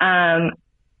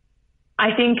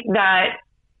I think that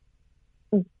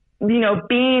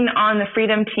being on the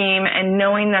Freedom team and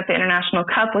knowing that the International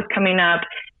Cup was coming up,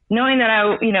 knowing that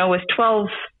I was 12,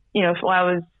 I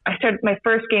started my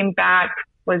first game back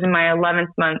was in my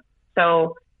 11th month.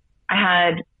 So I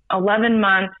had 11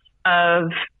 months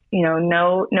of,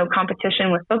 no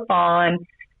competition with football. And,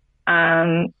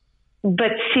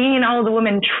 but seeing all the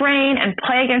women train and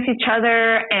play against each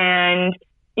other and,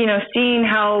 seeing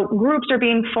how groups are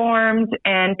being formed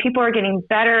and people are getting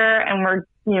better and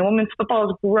women's football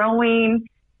is growing.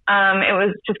 It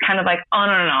was just kind of like on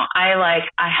and on. I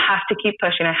have to keep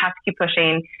pushing.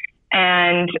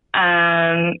 And,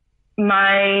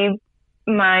 my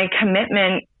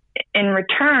commitment in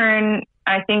return,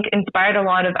 I think inspired a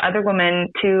lot of other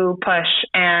women to push.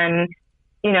 And,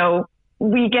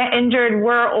 we get injured,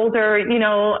 we're older,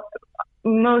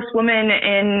 most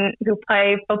women who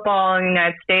play football in the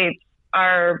United States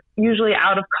are usually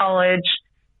out of college.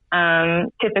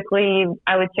 Typically,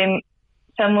 I would say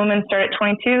some women start at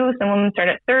 22, some women start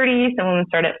at 30, some women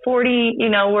start at 40.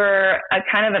 We're a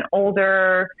kind of an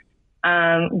older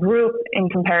group in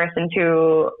comparison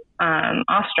to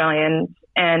Australians.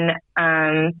 And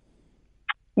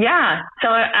so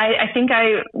I think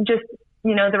I just,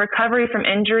 the recovery from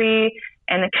injury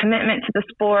and the commitment to the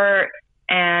sport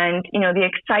and, the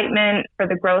excitement for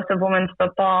the growth of women's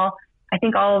football, I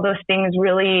think all of those things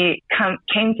really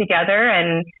came together.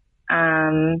 And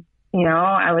I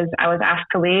was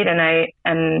asked to lead, and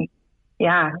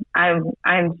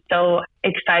I'm so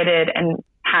excited and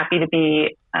happy to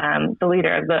be the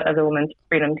leader of the women's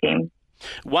Freedom team.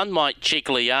 One might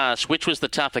cheekily ask, which was the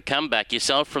tougher comeback,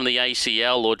 yourself from the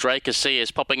ACL or Drake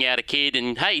Asias popping out a kid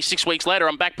and, hey, 6 weeks later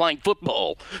I'm back playing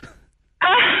football?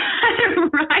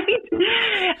 Right.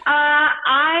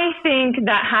 I think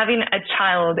that having a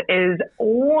child is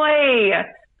way,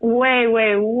 way,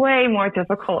 way, way more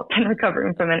difficult than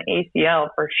recovering from an ACL,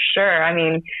 for sure. I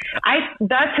mean,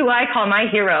 that's who I call my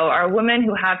hero, are women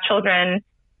who have children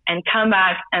and come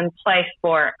back and play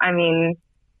sport. I mean,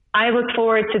 I look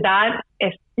forward to that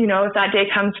if that day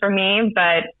comes for me.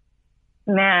 But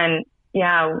man, she's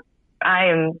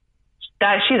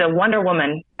a Wonder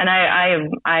Woman, and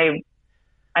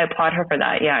I applaud her for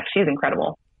that. Yeah, she's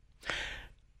incredible.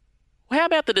 How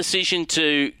about the decision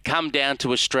to come down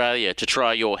to Australia to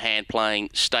try your hand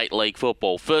playing state league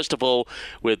football? First of all,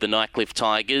 with the Nightcliff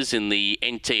Tigers in the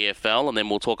NTFL, and then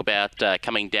we'll talk about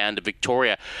coming down to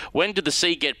Victoria. When did the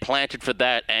seed get planted for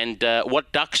that, and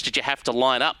what ducks did you have to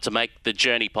line up to make the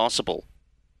journey possible?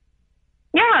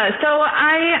 Yeah, so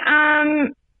I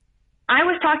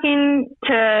was talking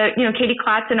to Katie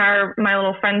Klatz in my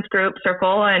little friends group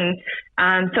circle, and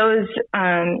so was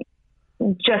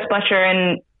Jess Butcher,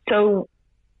 and so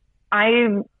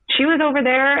she was over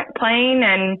there playing,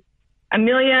 and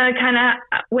Amelia kind of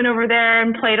went over there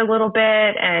and played a little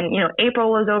bit, and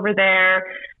April was over there.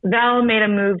 Val made a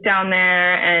move down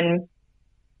there, and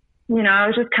I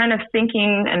was just kind of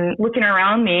thinking and looking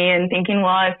around me and thinking,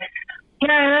 well,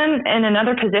 here I am in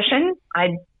another position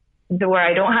where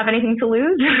I don't have anything to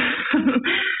lose.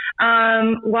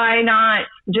 Why not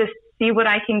just see what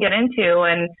I can get into?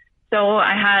 And so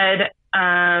I had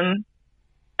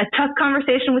a tough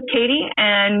conversation with Katie,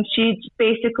 and she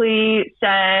basically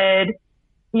said,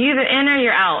 you're either in or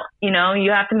you're out.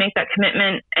 You have to make that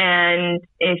commitment, and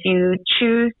if you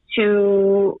choose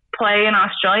to play in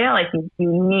Australia,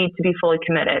 you need to be fully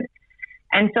committed.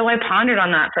 And so I pondered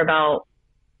on that for about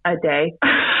a day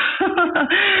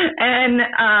and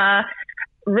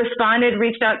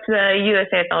reached out to the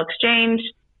USAFL Exchange,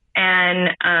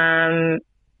 and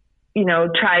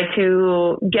try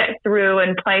to get through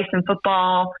and play some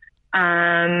football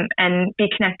and be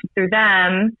connected through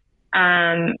them.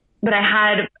 But I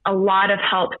had a lot of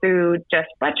help through Jess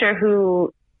Butcher,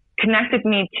 who connected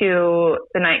me to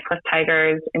the Nightcliff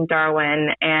Tigers in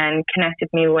Darwin and connected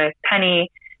me with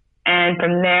Penny. And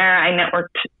from there, I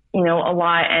networked, a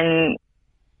lot, and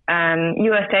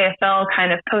USAFL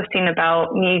kind of posting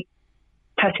about me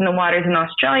testing the waters in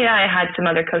Australia. I had some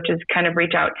other coaches kind of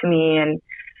reach out to me, and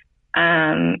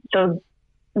so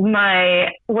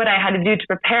what I had to do to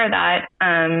prepare that,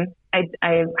 I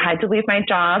had to leave my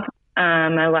job.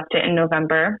 I left it in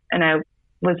November, and I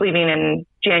was leaving in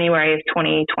January of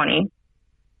 2020.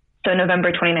 So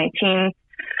November 2019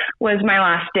 was my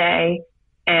last day,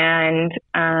 and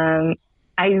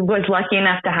I was lucky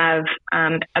enough to have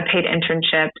a paid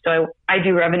internship. So I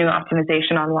do revenue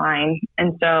optimization online,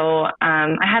 and so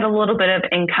I had a little bit of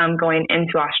income going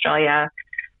into Australia.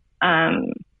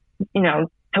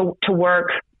 To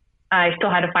work. I still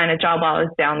had to find a job while I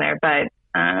was down there, but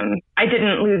I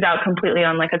didn't lose out completely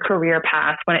on a career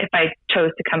path if I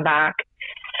chose to come back.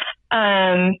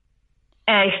 I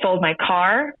sold my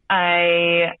car.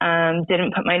 I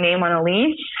didn't put my name on a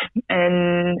lease,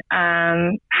 and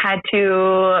had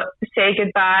to say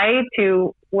goodbye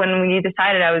to when we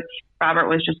decided Robert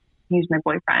was just, he's my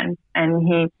boyfriend, and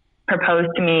he proposed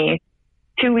to me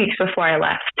 2 weeks before I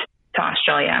left to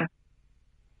Australia.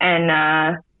 And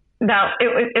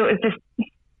it was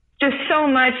just so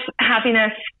much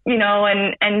happiness,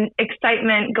 and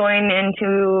excitement going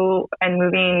into and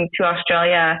moving to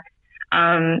Australia.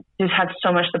 Just have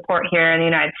so much support here in the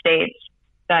United States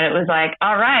that it was like,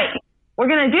 all right, we're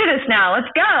going to do this now.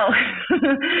 Let's go.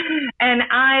 And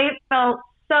I felt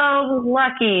so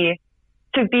lucky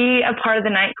to be a part of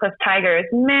the Nightcliff Tigers.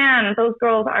 Man, those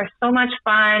girls are so much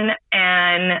fun,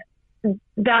 and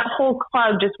that whole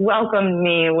club just welcomed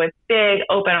me with big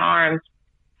open arms.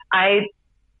 I'll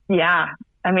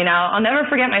never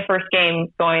forget my first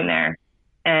game going there,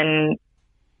 and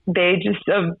they just,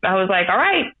 I was like, all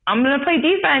right, I'm going to play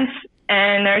defense.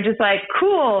 And they're just like,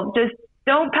 cool, just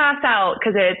don't pass out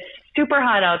because it's super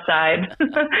hot outside.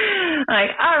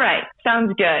 Like, all right,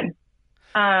 sounds good.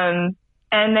 And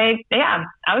I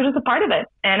was just a part of it,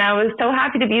 and I was so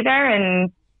happy to be there.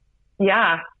 And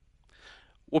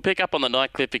we'll pick up on the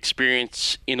Nightcliff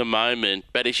experience in a moment,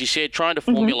 but as you said, trying to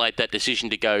formulate that decision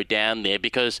to go down there,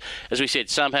 because, as we said,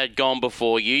 some had gone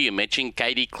before you. You mentioned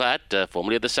Katie Klatt,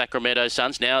 formerly of the Sacramento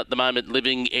Suns, now at the moment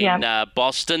living in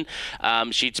Boston.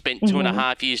 She'd spent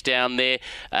 2.5 years down there,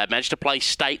 managed to play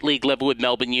state league level with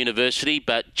Melbourne University,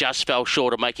 but just fell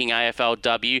short of making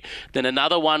AFLW. Then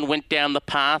another one went down the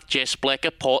path, Jess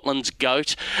Blecker, Portland's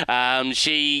GOAT.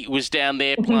 She was down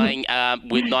there playing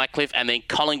with Nightcliff, and then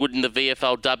Collingwood in the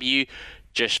VFLW.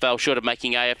 Just fell short of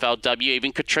making AFLW.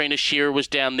 Even Katrina Shearer was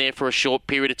down there for a short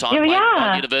period of time playing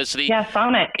at University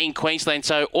in Queensland.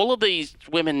 So all of these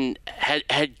women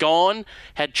had gone,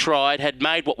 had tried, had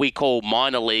made what we call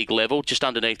minor league level, just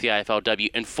underneath the AFLW,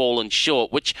 and fallen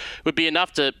short, which would be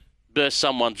enough to burst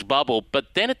someone's bubble.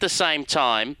 But then at the same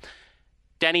time,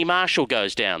 Danny Marshall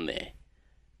goes down there.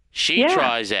 She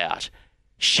tries out.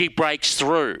 She breaks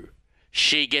through.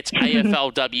 She gets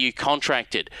AFLW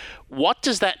contracted. What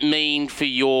does that mean for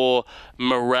your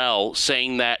morale,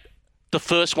 seeing that the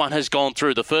first one has gone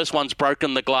through. The first one's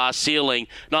broken the glass ceiling.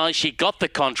 Not only she got the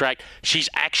contract, she's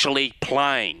actually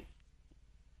playing.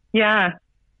 Yeah.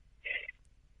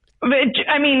 But,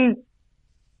 I mean,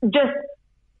 just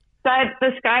that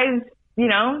the sky's,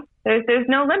 there's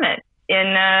no limit.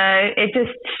 And it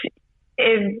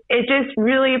just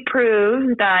really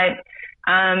proves that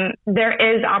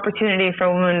there is opportunity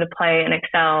for women to play and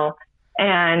excel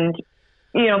and,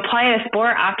 play a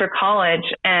sport after college.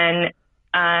 And,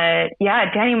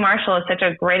 Dani Marshall is such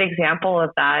a great example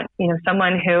of that.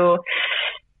 Someone who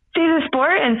sees a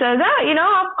sport and says,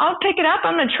 I'll pick it up.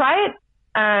 I'm going to try it.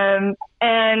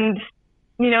 And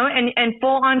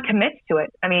full on commits to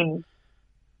it. I mean,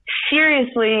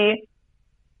 seriously,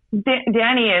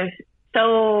 Dani is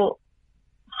so,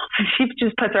 she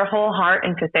just puts her whole heart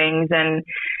into things.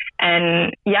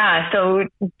 So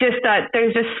just that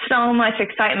there's just so much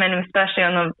excitement, especially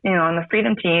on the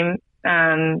Freedom team.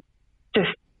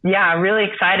 Really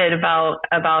excited about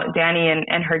Dani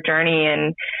and her journey.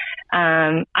 And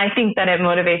I think that it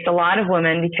motivates a lot of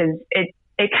women because it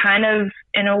kind of,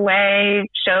 in a way,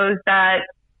 shows that,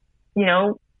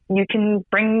 you can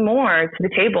bring more to the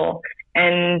table.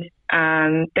 And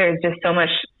there's just so much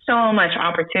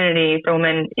opportunity for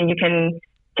women. And you can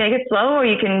take it slow or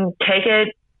you can take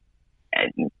it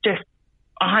just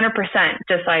 100%,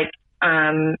 just like,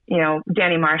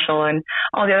 Dani Marshall and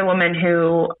all the other women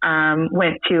who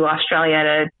went to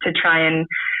Australia to try and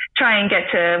get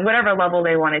to whatever level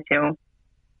they wanted to.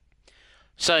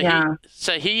 So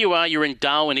here you are, you're in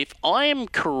Darwin. If I am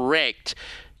correct,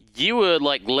 you were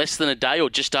like less than a day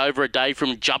or just over a day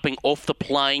from jumping off the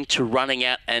plane to running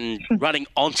out and running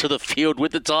onto the field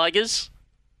with the Tigers?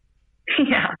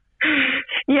 Yeah.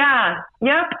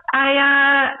 Yep.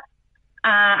 I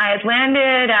had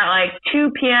landed at like 2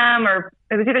 p.m. or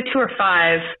it was either 2 or 5.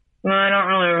 I don't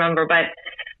really remember, but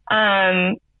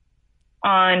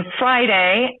on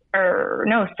Saturday,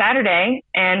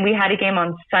 and we had a game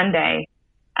on Sunday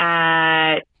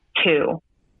at 2.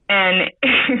 And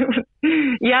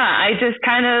I just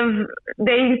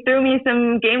they threw me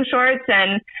some game shorts,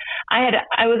 and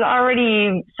I was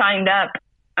already signed up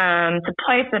to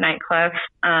play for the Nightcliff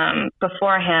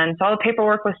beforehand. So all the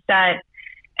paperwork was set.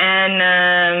 And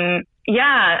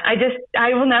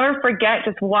I will never forget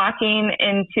just walking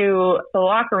into the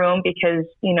locker room because,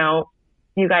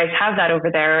 you guys have that over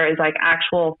there is like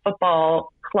actual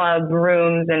football club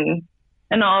rooms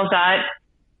and all of that.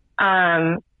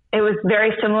 It was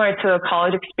very similar to a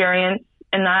college experience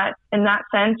in that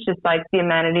sense, just like the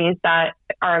amenities that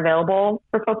are available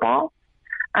for football.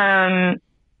 Walking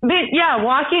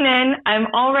in, I'm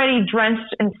already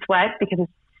drenched in sweat because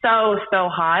it's so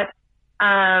hot.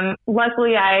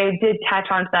 Luckily I did catch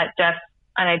on to that, Jeff,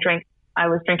 and I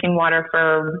was drinking water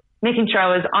for making sure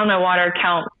I was on my water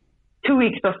count 2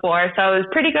 weeks before. So I was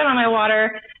pretty good on my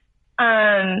water.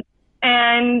 And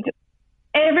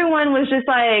everyone was just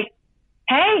like,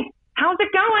 hey, how's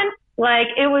it going? Like,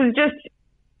 it was just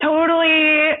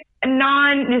totally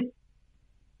just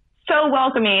so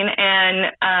welcoming.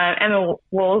 And, Emma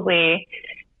Woolsey,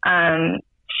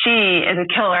 she is a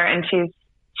killer and she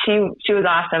was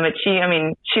awesome, but she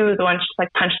was the one, she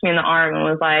like punched me in the arm and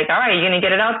was like, all right, you going to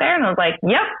get it out there? And I was like,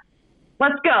 yep,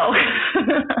 let's go.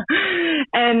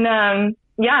 And,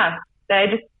 I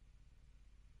just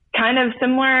kind of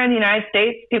similar in the United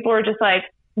States, people were just like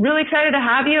really excited to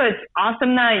have you. It's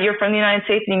awesome that you're from the United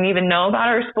States and you even know about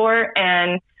our sport,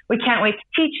 and we can't wait to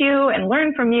teach you and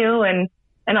learn from you and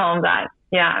all of that.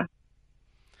 Yeah.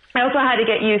 I also had to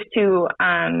get used to,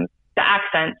 the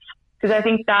accents, because I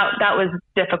think that was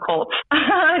difficult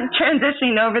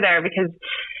transitioning over there because,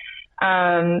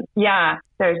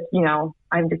 there's,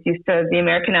 I'm just used to the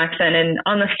American accent, and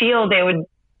on the field, they would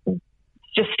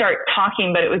just start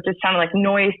talking, but it was just sounded like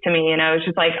noise to me. And I was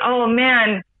just like, oh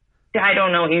man, I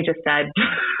don't know what you just said.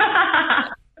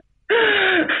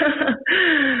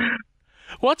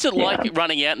 What's it like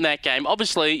running out in that game?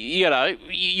 Obviously,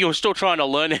 you're still trying to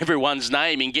learn everyone's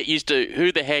name and get used to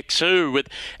who the heck's who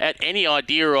without any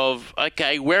idea of,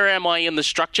 okay, where am I in the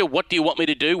structure? What do you want me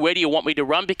to do? Where do you want me to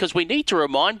run? Because we need to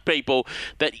remind people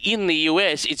that in the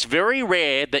US, it's very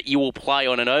rare that you will play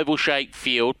on an oval-shaped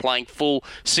field playing full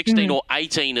 16 or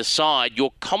 18 aside.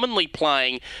 You're commonly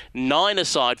playing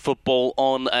 9-a-side football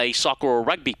on a soccer or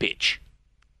rugby pitch.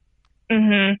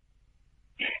 Mm-hmm.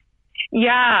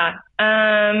 Yeah.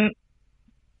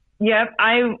 Yep.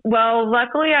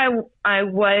 Luckily I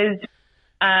was,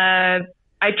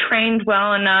 I trained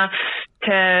well enough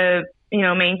to,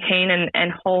 maintain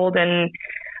and hold and,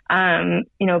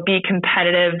 be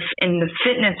competitive in the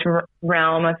fitness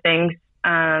realm of things.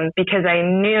 Because I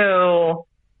knew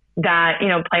that,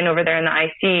 playing over there in the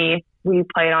IC, we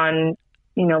played on,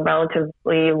 you know,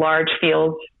 relatively large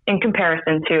fields in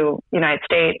comparison to United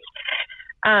States.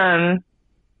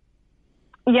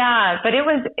 Yeah, but it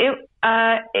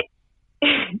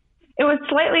was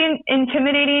slightly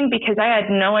intimidating because I had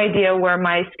no idea where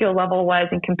my skill level was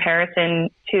in comparison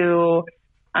to,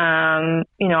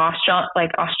 you know,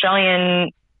 Australian,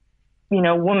 you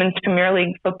know, women's Premier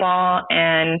League football.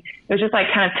 And it was just like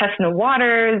kind of testing the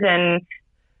waters. And,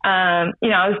 you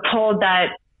know, I was told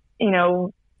that, you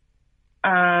know,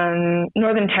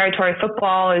 Northern Territory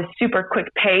football is super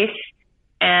quick pace.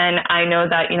 And I know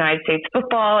that United States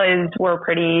football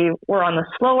we're on the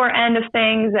slower end of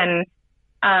things. And,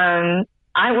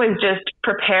 I was just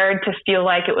prepared to feel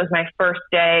like it was my first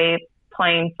day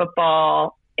playing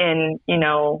football and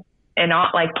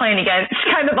like playing against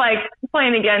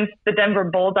the Denver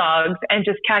Bulldogs and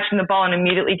just catching the ball and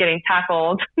immediately getting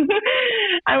tackled.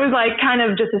 I was like kind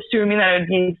of just assuming that it would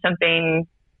be something,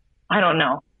 I don't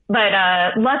know. But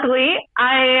luckily,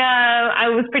 I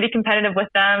was pretty competitive with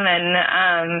them,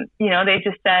 and you know, they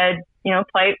just said, you know,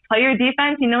 play your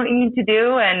defense. You know what you need to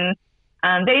do, and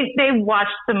they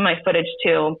watched some of my footage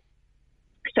too,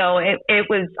 so it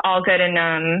was all good.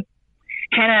 And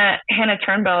Hannah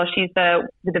Turnbull, she's the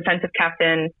defensive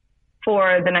captain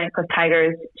for the Nightcliff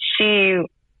Tigers. She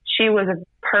was a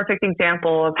perfect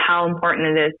example of how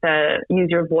important it is to use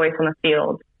your voice on the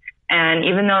field. And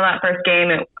even though that first game,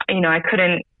 it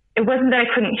wasn't that I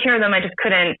couldn't hear them. I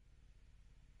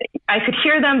could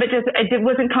hear them, but it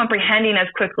wasn't comprehending as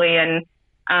quickly.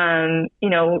 And, you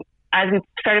know, as we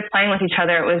started playing with each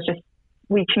other, it was just,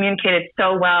 we communicated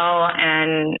so well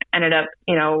and ended up,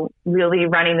 you know, really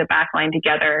running the back line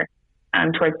together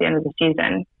towards the end of the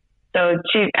season. So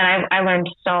I learned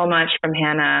so much from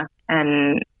Hannah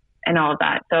and all of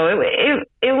that. So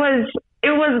it was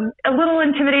a little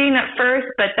intimidating at first,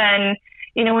 but then,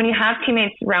 you know, when you have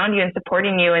teammates around you and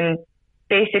supporting you and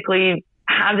basically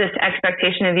have this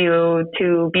expectation of you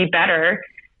to be better,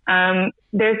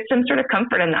 there's some sort of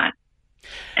comfort in that.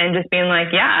 And just being like,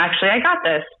 yeah, actually, I got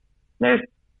this.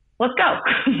 Let's go.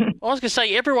 I was going to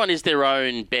say, everyone is their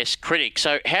own best critic.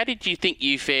 So how did you think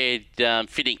you fared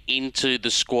fitting into the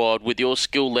squad with your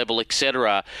skill level,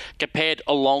 etc., compared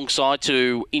alongside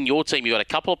to, in your team, you've got a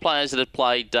couple of players that have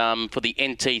played for the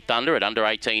NT Thunder at under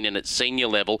 18 and at senior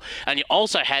level, and you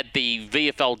also had the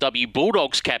VFLW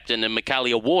Bulldogs captain and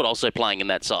Michaela Ward also playing in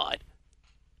that side.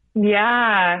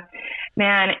 Yeah.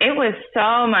 Man, it was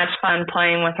so much fun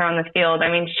playing with her on the field.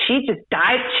 I mean, she just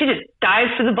dives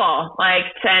for the ball,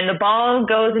 and the ball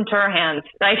goes into her hands.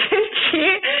 Like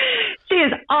she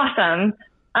is awesome.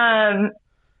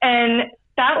 And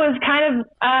that was kind of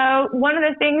one of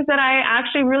the things that I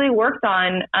actually really worked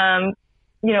on,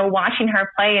 you know, watching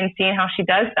her play and seeing how she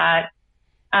does that.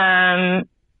 I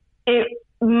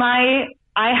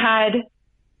had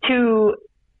to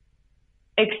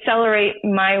accelerate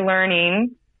my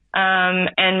learning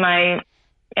and my,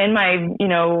 you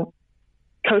know,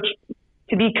 to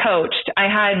be coached. I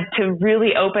had to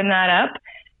really open that up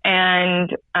and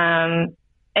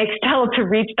excel to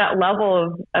reach that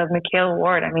level of Michaela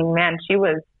Ward. I mean, man, she's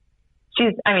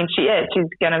going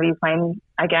to be playing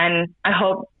again.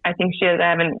 I think she is. I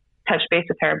haven't touched base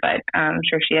with her, but I'm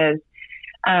sure she is.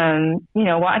 You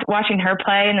know, watching her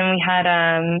play. And then we had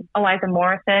Eliza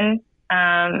Morrison.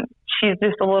 She's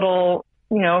just a little,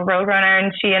 you know, road runner,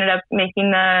 and she ended up making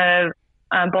the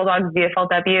Bulldogs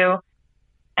VFLW.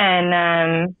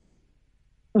 And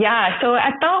yeah, so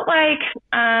I felt like,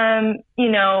 you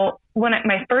know,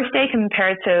 my first day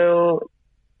compared to,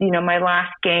 you know, my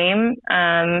last game,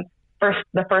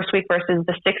 the first week versus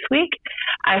the 6th week,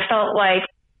 I felt like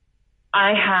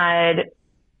I had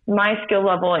my skill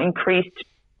level increased.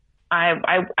 I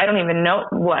don't even know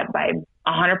what, by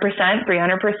 100%,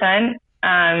 300%.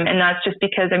 And that's just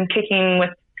because I'm kicking with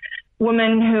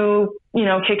women who, you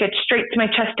know, kick it straight to my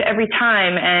chest every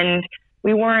time. And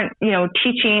we weren't, you know,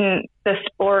 teaching the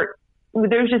sport.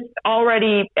 There's just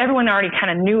everyone already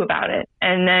kind of knew about it.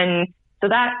 And then, so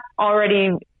that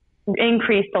already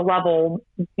increased the level,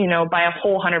 you know, by a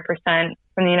whole 100%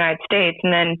 from the United States.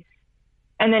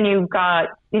 And then you've got,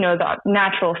 you know, the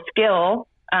natural skill,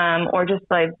 or just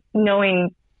like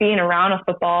being around a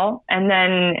football. And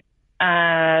then,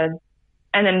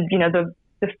 you know,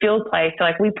 the field play. So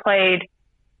like we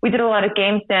did a lot of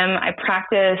game sim. I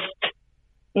practiced,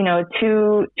 you know,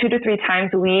 two to three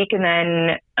times a week. And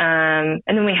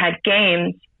then we had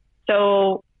games.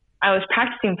 So I was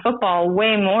practicing football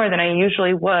way more than I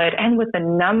usually would. And with the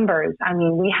numbers, I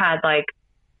mean, we had like,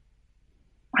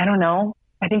 I don't know,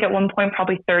 I think at one point,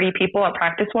 probably 30 people at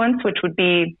practice once, which would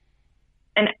be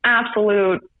an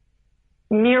absolute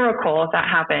miracle if that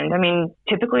happened. I mean,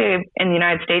 typically in the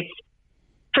United States,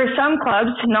 for some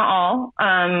clubs, not all,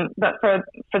 but for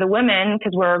the women,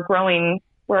 because we're a growing,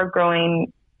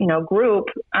 group,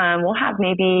 we'll have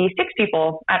maybe 6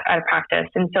 people at a practice.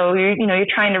 And so you're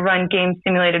trying to run game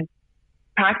simulated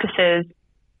practices,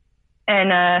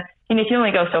 and you can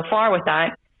only go so far with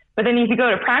that. But then if you go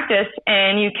to practice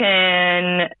and you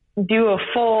can do a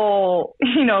full,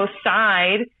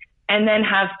 side and then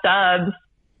have subs,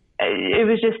 there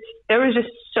was just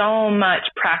so much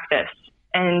practice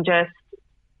and just,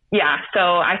 yeah.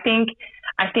 So I think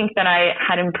that I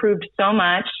had improved so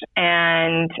much,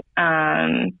 and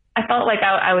I felt like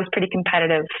I was pretty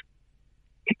competitive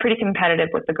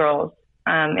with the girls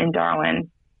in Darwin.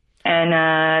 And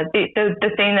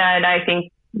the thing that I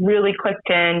think really clicked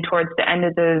in towards the end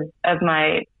of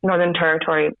my Northern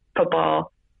Territory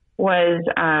football was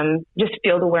just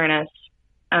field awareness.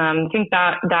 I think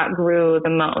that grew the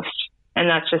most, and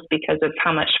that's just because of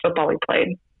how much football we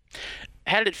played.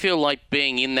 How did it feel like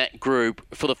being in that group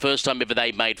for the first time ever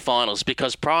they made finals?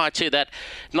 Because prior to that,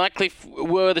 Nightcliff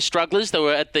were the strugglers. They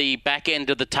were at the back end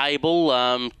of the table,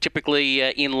 typically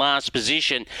in last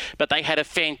position, but they had a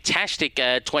fantastic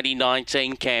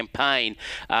 2019 campaign,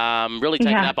 really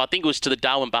taken up, I think it was to the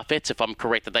Darwin Buffets, if I'm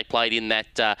correct, that they played in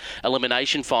that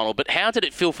elimination final. But how did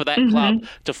it feel for that club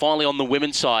to finally, on the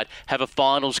women's side, have a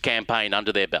finals campaign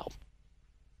under their belt?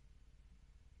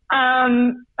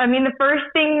 I mean, the first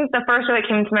thing that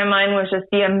came to my mind was just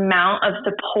the amount of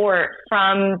support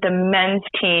from the men's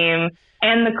team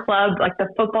and the club, like the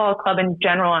football club in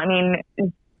general. I mean,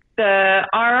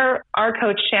 our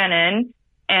coach Shannon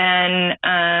and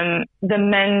the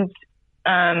men's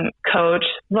coach,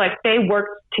 like, they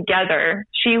worked together.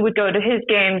 She would go to his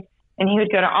games and he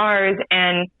would go to ours,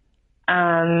 and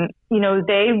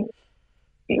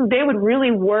they would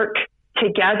really work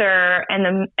together,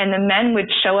 and the men would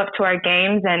show up to our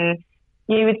games, and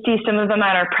you would see some of them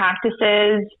at our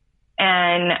practices,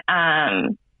 and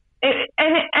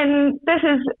this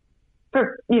is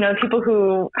for people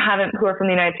who are from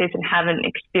the United States and haven't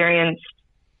experienced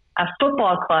a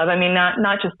football club. I mean,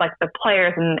 not just like the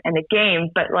players and the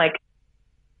games, but like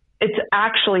it's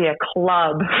actually a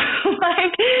club.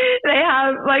 Like they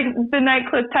have, like, the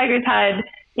Nightcliff Tigers had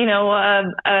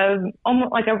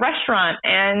almost like a restaurant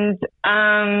and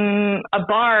a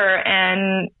bar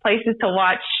and places to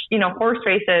watch, horse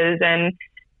races, and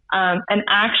an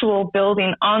actual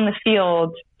building on the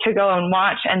field to go and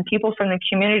watch. And people from the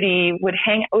community would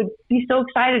be so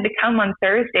excited to come on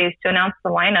Thursdays to announce the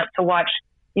lineup to watch,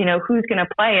 who's going to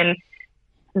play. And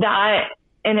that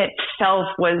in itself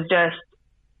was just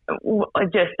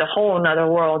a whole nother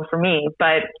world for me.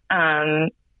 But,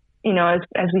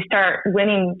 as we start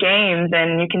winning games,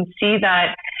 and you can see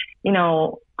that,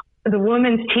 the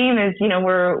women's team is,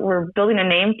 we're building a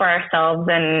name for ourselves,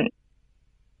 and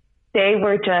it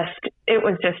was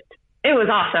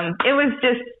awesome. It was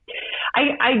just,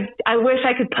 I wish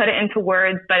I could put it into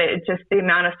words, but it's just the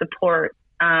amount of support,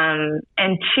 and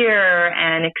cheer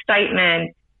and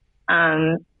excitement,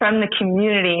 from the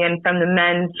community and from the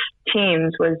men's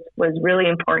teams was really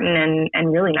important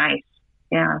and really nice.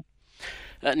 Yeah.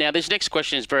 Now, this next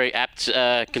question is very apt,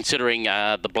 considering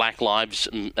the Black Lives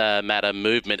Matter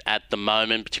movement at the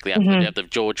moment, particularly after the death of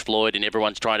George Floyd, and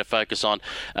everyone's trying to focus on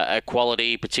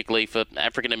equality, particularly for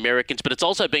African Americans, but it's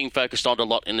also being focused on a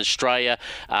lot in Australia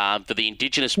for the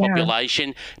Indigenous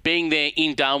population. Being there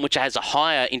in Darwin, which has a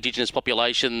higher Indigenous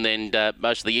population than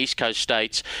most of the East Coast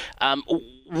states,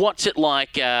 what's it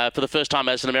like for the first time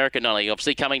as an American, not only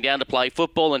obviously coming down to play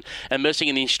football and immersing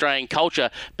in the Australian culture,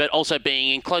 but also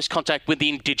being in close contact with the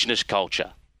Indigenous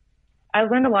culture? I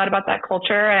learned a lot about that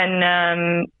culture,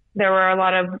 and there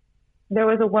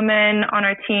was a woman on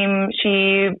our team.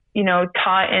 She,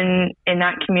 taught in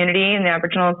that community, in the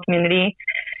Aboriginal community.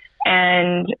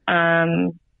 And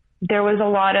there was a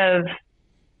lot of,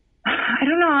 I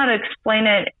don't know how to explain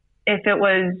it, if it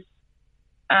was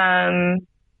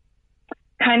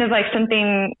kind of like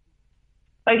something,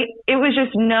 like, it was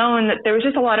just known that there was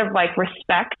just a lot of like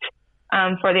respect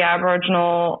for the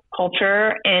Aboriginal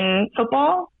culture in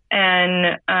football,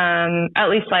 and at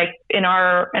least like in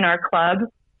our club,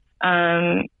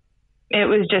 it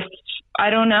was just,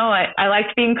 I don't know, I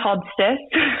liked being called sis.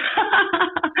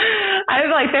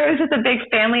 There was just a big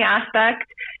family aspect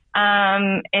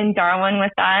in Darwin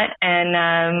with that, and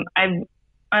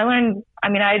I learned,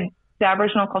 the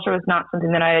Aboriginal culture was not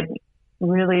something that I had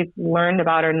really learned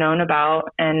about or known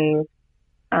about. And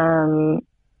as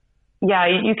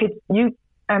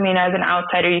an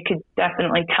outsider, you could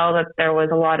definitely tell that there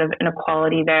was a lot of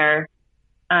inequality there.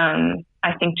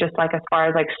 I think just like as far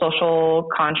as like social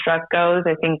construct goes,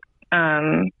 I think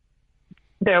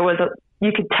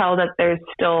you could tell that there's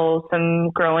still some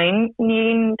growing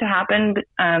needing to happen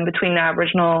between the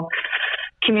Aboriginal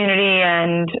community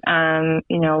and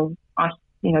the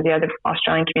other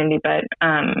Australian community. But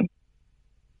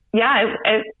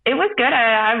it was good.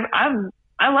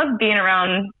 I love being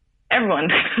around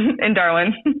everyone in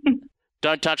Darwin.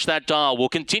 Don't touch that dial. We'll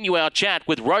continue our chat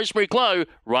with Rosemary Clow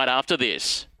right after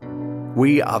this.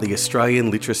 We are the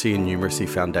Australian Literacy and Numeracy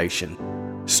Foundation,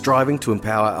 striving to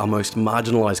empower our most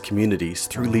marginalised communities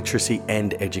through literacy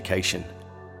and education.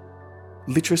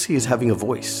 Literacy is having a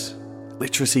voice.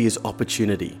 Literacy is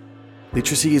opportunity.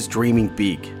 Literacy is dreaming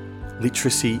big.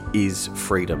 Literacy is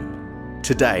freedom.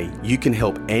 Today, you can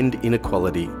help end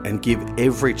inequality and give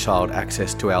every child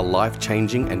access to our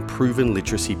life-changing and proven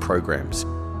literacy programs.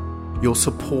 Your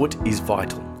support is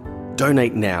vital.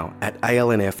 Donate now at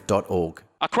alnf.org.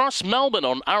 Across Melbourne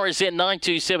on RSN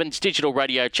 927's digital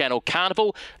radio channel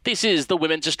Carnival, this is the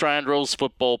Women's Australian Rules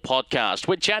Football Podcast.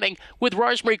 We're chatting with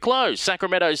Rosemary Clow,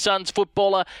 Sacramento Suns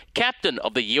footballer, captain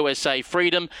of the USA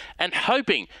Freedom, and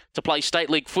hoping to play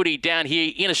State League footy down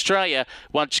here in Australia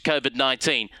once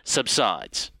COVID-19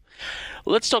 subsides.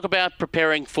 Let's talk about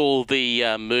preparing for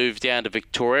the move down to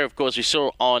Victoria. Of course, we saw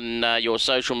on your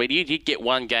social media, you did get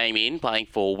one game in playing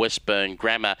for Westburn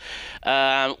Grammar.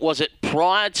 Was it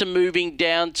prior to moving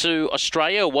down to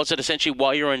Australia, or was it essentially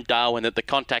while you were in Darwin that the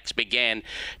contacts began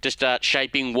to start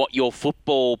shaping what your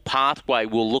football pathway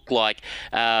will look like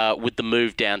with the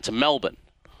move down to Melbourne?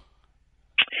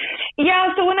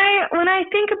 Yeah, so when I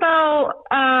think about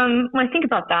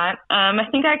that, I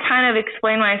think I kind of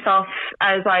explain myself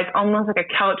as like almost like a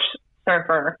couch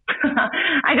surfer.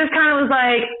 I just kind of was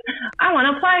like, I want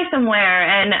to play somewhere,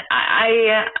 and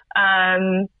I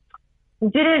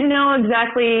didn't know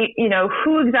exactly,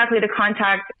 who exactly to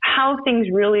contact, how things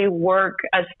really work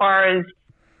as far as,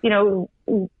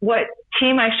 what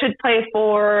team I should play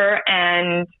for,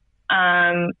 and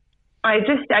I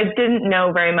didn't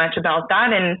know very much about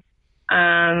that, and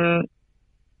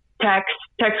Tex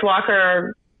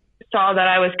Walker saw that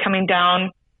I was coming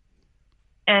down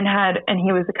and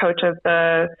he was the coach of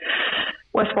the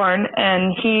Westbourne,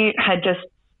 and he had just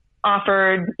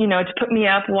offered, to put me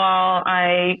up while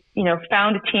I,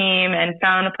 found a team and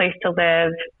found a place to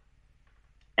live,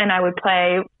 and I would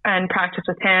play and practice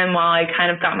with him while I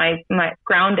kind of got my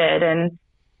grounded. And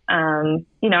I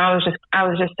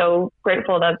was just so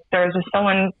grateful that there was just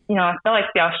someone, I feel like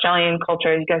the Australian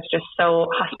culture, you guys are just so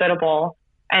hospitable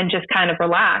and just kind of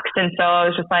relaxed. And so I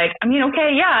was just like,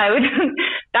 okay, yeah,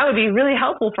 that would be really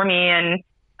helpful for me. And,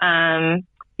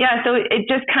 so it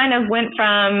just kind of went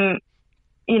from,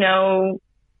 can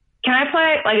I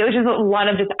play? Like, it was just a lot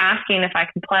of just asking if I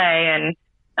could play. And,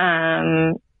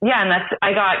 and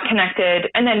I got connected.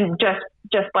 And then Jess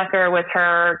Blecker with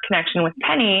her connection with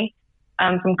Penny,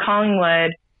 from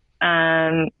Collingwood,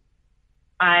 I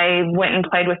went and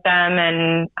played with them,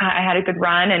 and I had a good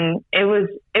run, and it was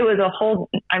a whole,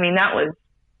 that was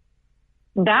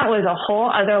a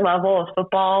whole other level of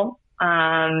football.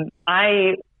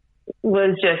 I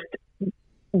was just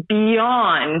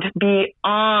beyond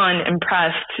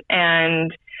impressed,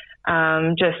 and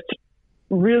just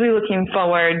really looking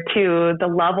forward to the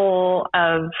level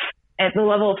of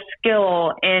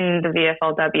skill in the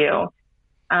VFLW.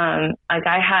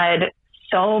 I had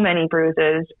so many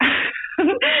bruises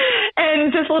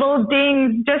and just little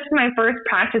dings. Just my first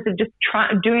practice of just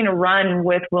doing a run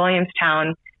with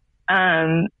Williamstown.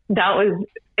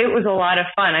 It was a lot of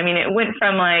fun. I mean, it went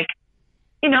from like,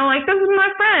 this is my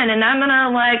friend and I'm going to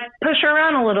like push her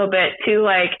around a little bit, to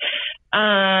like,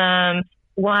 1,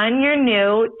 you're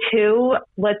new, 2,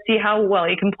 let's see how well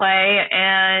you can play,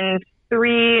 and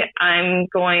 3, I'm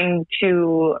going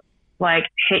to like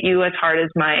hit you as hard as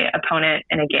my opponent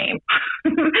in a game.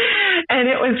 And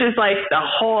it was just like the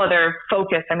whole other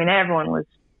focus. I mean, everyone was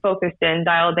focused in,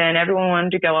 dialed in. Everyone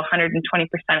wanted to go 120%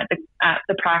 at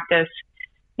the practice.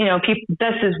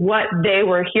 This is what they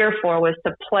were here for, was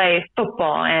to play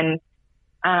football. And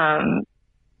I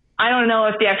don't know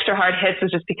if the extra hard hits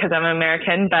was just because I'm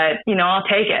American, but I'll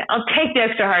take it. I'll take the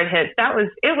extra hard hits.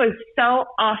 It was so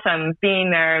awesome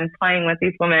being there and playing with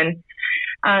these women.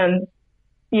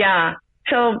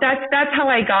 So that's how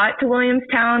I got to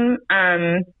Williamstown.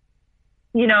 I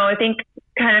think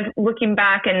kind of looking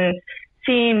back and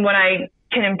seeing what I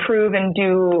can improve and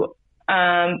do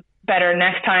better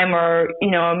next time, or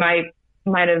might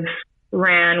have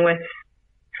ran with,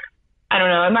 I don't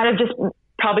know, I might have just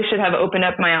probably should have opened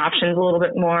up my options a little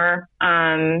bit more.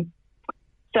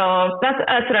 So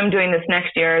that's what I'm doing this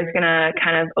next year, is going to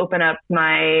kind of open up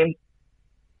my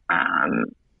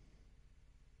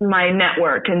my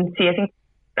network and see. I think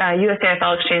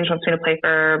USAFL Exchange wants me to play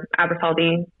for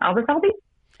Aberfeldy. Is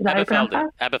that how you pronounce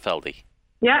that? Aberfeldy.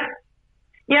 Yeah.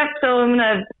 Yep. So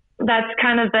that's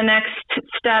kind of the next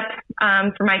step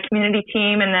for my community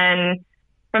team. And then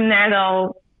from there,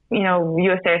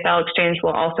 USAFL Exchange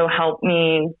will also help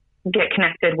me get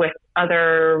connected with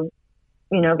other,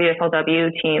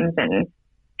 VFLW teams and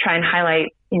try and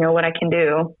highlight, what I can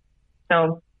do.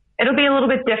 So it'll be a little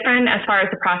bit different as far as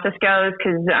the process goes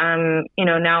because,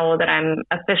 now that I'm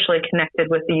officially connected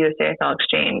with the USAFL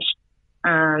Exchange,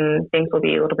 things will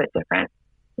be a little bit different.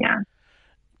 Yeah.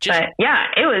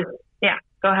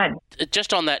 Go ahead.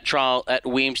 Just on that trial at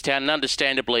Williamstown, and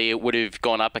understandably it would have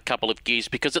gone up a couple of gears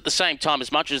because at the same time,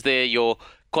 as much as they're your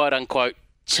quote-unquote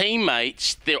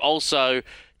teammates, they're also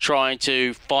trying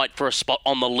to fight for a spot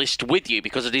on the list with you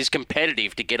because it is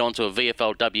competitive to get onto a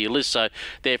VFLW list, so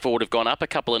therefore would have gone up a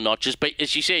couple of notches. But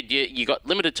as you said, you got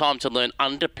limited time to learn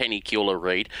under Penny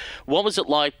Cula-Reid. What was it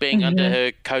like being under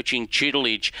her coaching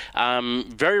tutelage?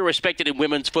 Very respected in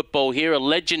women's football here, a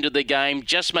legend of the game,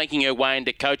 just making her way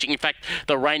into coaching. In fact,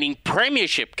 the reigning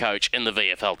premiership coach in the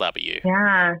VFLW.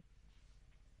 Yeah.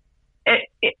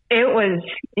 It was,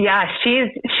 she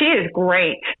is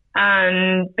great.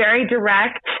 Very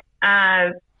direct,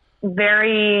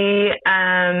 very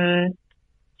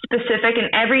specific, and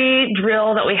every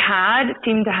drill that we had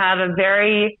seemed to have a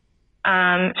very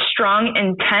strong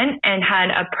intent and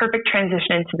had a perfect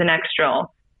transition into the next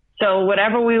drill. So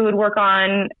whatever we would work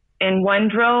on in one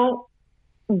drill,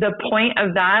 the point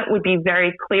of that would be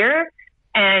very clear,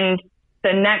 and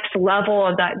the next level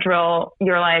of that drill,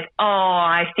 you're like, oh,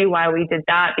 I see why we did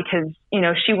that because,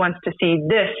 she wants to see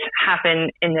this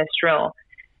happen in this drill.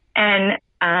 And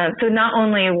so not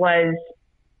only were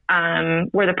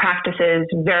the practices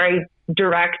very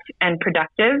direct and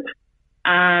productive,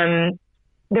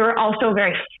 they were also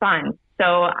very fun. So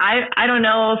I don't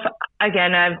know if,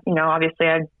 again, obviously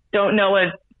I don't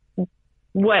know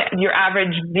what your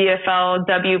average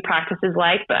VFLW practice is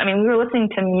like, but we were listening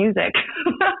to music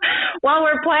while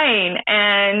we're playing,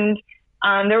 and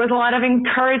there was a lot of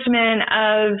encouragement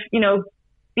of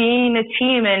being a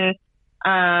team, and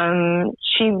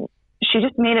she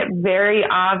just made it very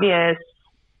obvious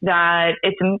that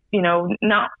it's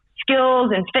not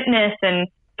skills and fitness and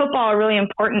football are really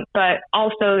important, but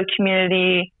also the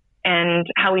community and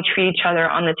how we treat each other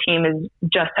on the team is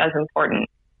just as important.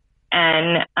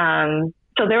 And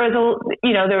so there was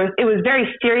it was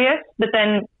very serious, but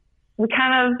then we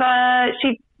kind of,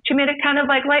 she made it kind of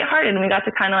like lighthearted, and we got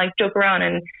to kind of like joke around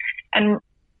and in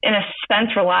a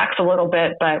sense relax a little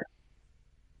bit, but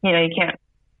you can't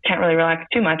really relax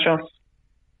too much or else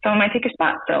someone might take your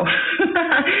spot. So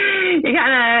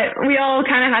we all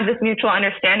kind of had this mutual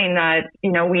understanding that,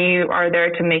 we are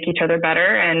there to make each other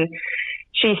better. And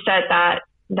she set that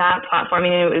platform.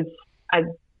 It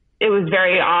was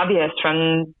very obvious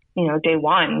from, day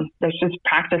one. There's just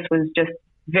practice was just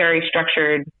very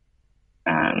structured.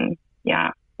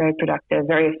 Very productive,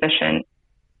 very efficient.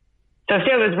 So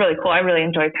it was really cool. I really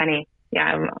enjoyed Penny.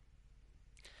 Yeah.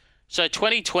 So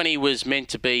 2020 was meant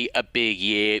to be a big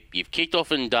year. You've kicked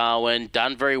off in Darwin,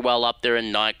 done very well up there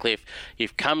in Nightcliff.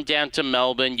 You've come down to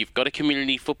Melbourne. You've got a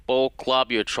community football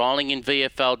club. You're trialling in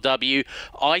VFLW.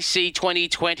 IC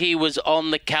 2020 was on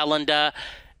the calendar,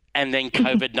 and then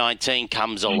COVID-19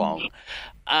 comes along.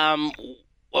 At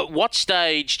what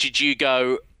stage did you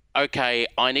go, okay,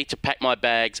 I need to pack my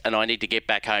bags and I need to get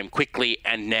back home quickly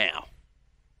and now?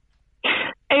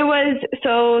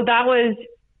 That was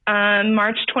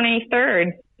March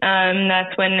 23rd.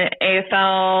 That's when the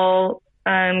AFL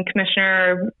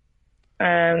commissioner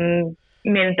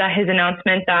made his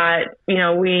announcement that,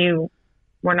 they're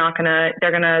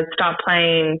going to stop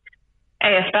playing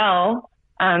AFL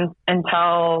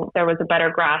until there was a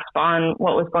better grasp on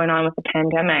what was going on with the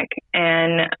pandemic.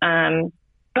 And,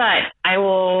 but I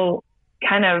will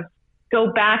kind of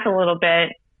go back a little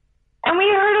bit. And we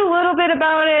heard a little bit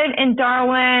about it in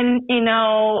Darwin.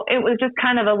 It was just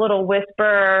kind of a little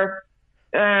whisper.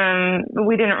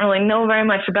 We didn't really know very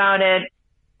much about it.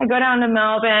 I go down to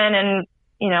Melbourne and,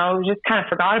 just kind of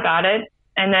forgot about it.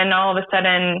 And then all of a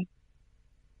sudden,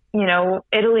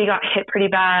 Italy got hit pretty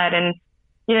bad. And,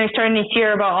 starting to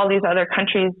hear about all these other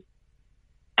countries.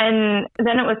 And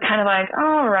then it was kind of like,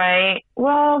 all right,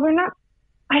 well, we're not,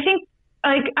 I think,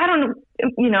 I don't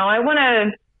know, I want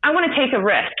to take a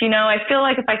risk. I feel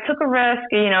like if I took a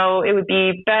risk, it would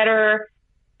be better.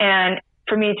 And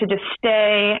for me to just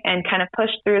stay and kind of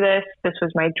push through this. This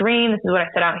was my dream. This is what I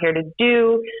set out here to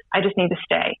do. I just need to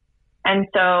stay. And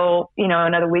so,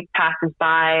 another week passes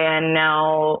by and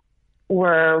now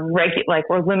we're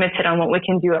limited on what we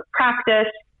can do at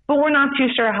practice. but we're not too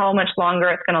sure how much longer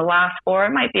it's going to last for.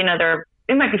 It might be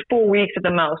 4 weeks at the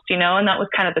most, and that was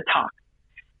kind of the talk.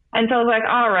 And so I was like,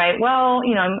 all right, well,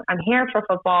 I'm here for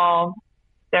football.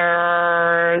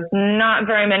 There's not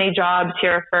very many jobs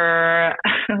here for,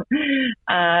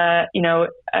 a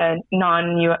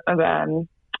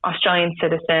non-Australian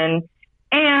citizen.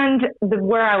 And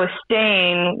where I was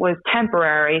staying was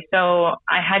temporary. So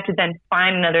I had to then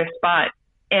find another spot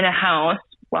in a house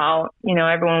while,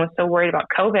 everyone was so worried about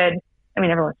COVID. I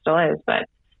mean, everyone still is, but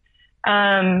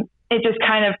it just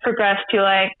kind of progressed to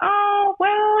like, oh,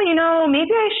 well,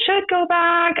 maybe I should go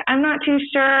back. I'm not too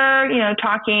sure,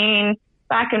 talking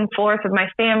back and forth with my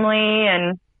family.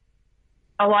 And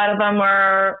a lot of them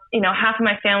were, half of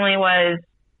my family was,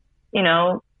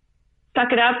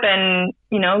 suck it up and,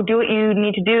 do what you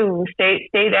need to do. Stay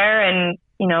there and,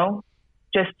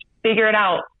 just figure it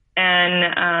out.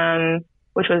 And,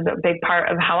 which was a big part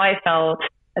of how I felt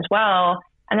as well.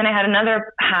 And then I had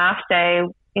another half say,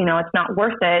 it's not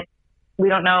worth it. We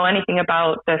don't know anything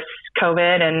about this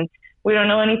COVID and we don't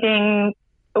know anything.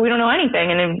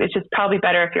 And it's just probably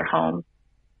better if you're home.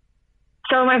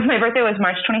 So my birthday was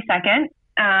March 22nd.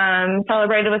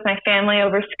 Celebrated with my family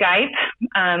over Skype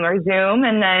or Zoom.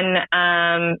 And then,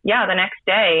 the next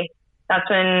day, that's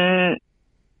when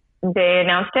they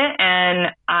announced it.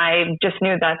 And I just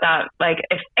knew that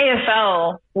if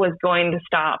AFL was going to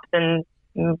stop, then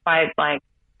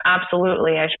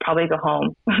absolutely, I should probably go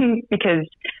home because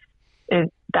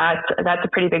that's a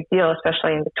pretty big deal,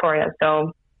 especially in Victoria.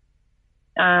 So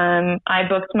I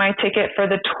booked my ticket for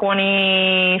the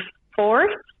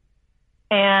 24th.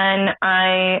 And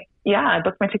I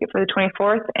booked my ticket for the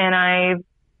 24th, and I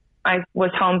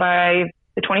was home by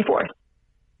the 24th.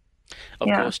 Of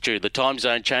course, Drew. The time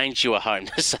zone changed. You were home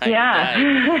the same day.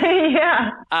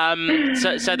 Yeah.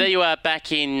 So there you are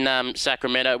back in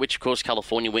Sacramento, which, of course,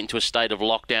 California went into a state of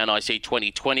lockdown. I see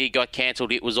 2020 got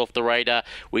cancelled. It was off the radar.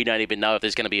 We don't even know if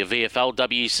there's going to be a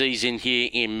VFLW season here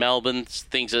in Melbourne.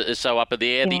 Things are so up in the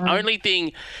air. Yeah. The only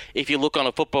thing, if you look on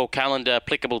a football calendar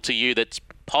applicable to you that's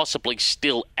possibly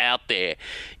still out there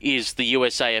is the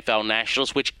USAFL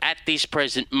Nationals, which at this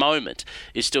present moment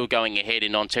is still going ahead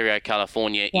in Ontario,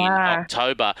 California in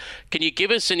October. Can you give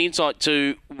us an insight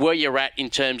to where you're at in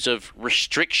terms of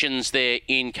restrictions there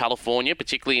in California,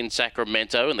 particularly in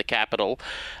Sacramento and the capital,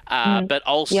 but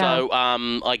also,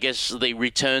 I guess, the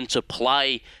return to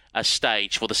play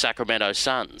stage for the Sacramento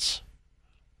Suns?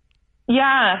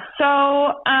 Yeah.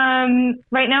 So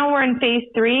right now we're in phase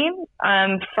 3.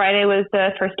 Friday was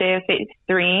the first day of phase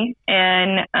 3,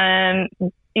 and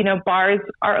bars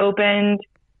are opened,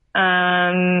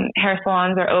 hair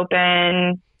salons are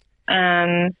open.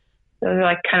 Those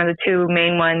are kind of the two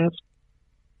main ones.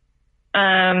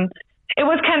 It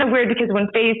was kind of weird because when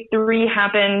phase 3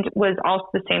 happened was also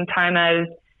the same time as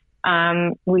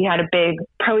we had a big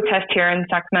protest here in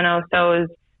Sacramento. So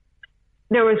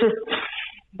there was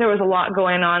a lot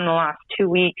going on the last 2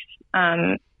 weeks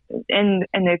in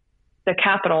the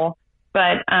capital.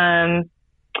 But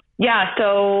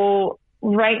so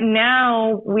right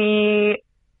now we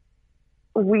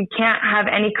can't have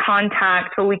any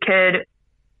contact,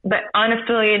 but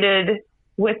unaffiliated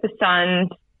with the Suns,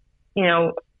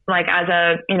 as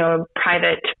a,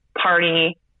 private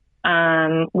party,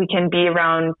 we can be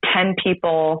around 10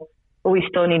 people, but we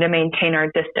still need to maintain our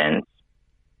distance.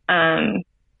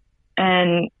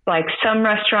 And some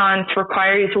restaurants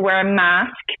require you to wear a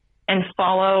mask and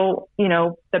follow,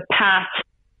 the path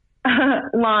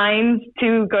lines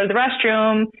to go to the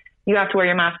restroom. You have to wear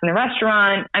your mask in the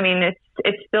restaurant. I mean, it's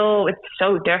so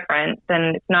different,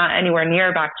 and it's not anywhere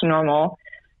near back to normal.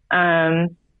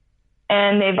 And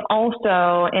they've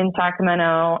also in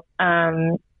Sacramento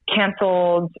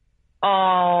canceled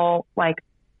all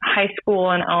high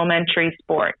school and elementary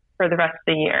sport for the rest of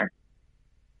the year.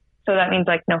 So that means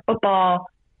no football,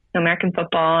 no American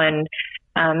football, and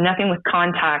nothing with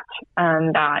contact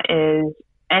that is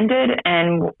ended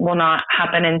and will not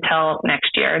happen until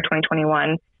next year,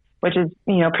 2021, which is,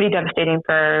 pretty devastating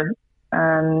for,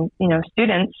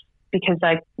 students because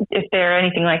if they're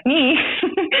anything like me,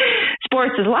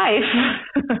 sports is life.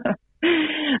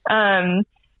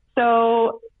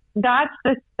 So that's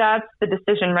the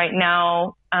decision right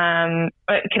now.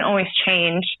 It can always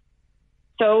change.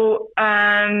 So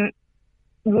I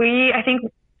think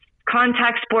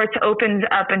contact sports opens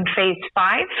up in phase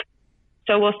 5.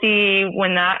 So we'll see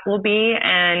when that will be,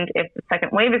 and if the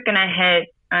second wave is going to hit,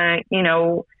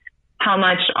 how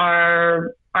much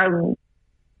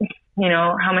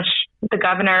how much the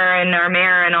governor and our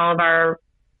mayor and all of our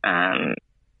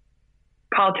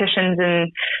politicians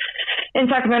and in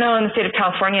Sacramento and the state of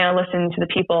California, listen to the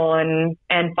people and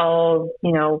follow,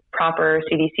 proper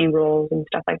CDC rules and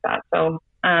stuff like that. So,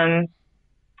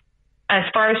 as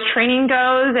far as training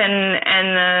goes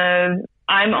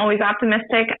I'm always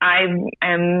optimistic. I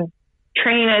am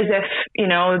training as if,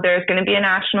 there's going to be a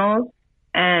nationals,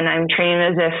 and I'm training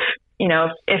as if,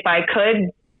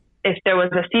 if there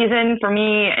was a season for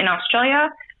me in Australia,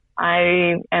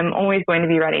 I am always going to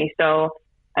be ready. So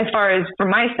as far as for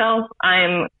myself,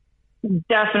 I'm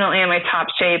definitely in my top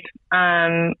shape.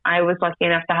 I was lucky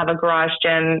enough to have a garage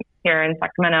gym here in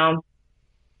Sacramento.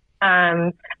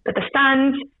 But the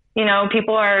Suns,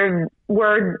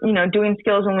 we're doing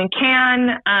skills when we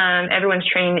can. Everyone's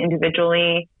training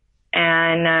individually.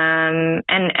 And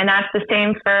that's the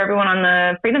same for everyone on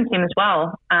the Freedom team as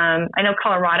well. I know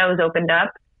Colorado has opened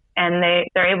up and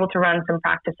they're able to run some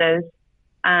practices.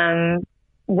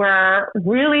 We're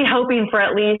really hoping for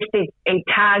at least a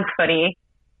tag footy.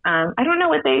 I don't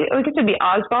know I guess it would be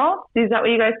Ozball. Is that what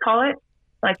you guys call it?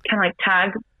 Like kind of like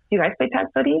tag. Do you guys play tag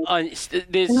footy?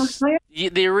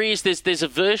 There's a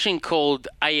version called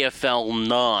AFL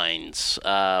Nines,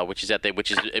 which is out there,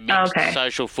 which is a mixed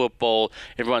social football.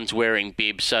 Everyone's wearing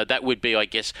bibs, so that would be, I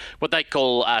guess, what they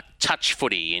call touch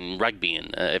footy in rugby,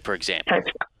 for example.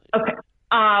 Okay.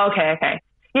 Okay.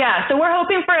 Yeah, so we're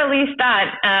hoping for at least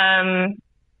that,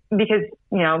 because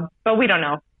but we don't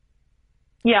know.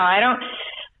 Yeah,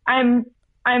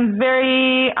 I'm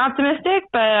very optimistic,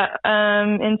 but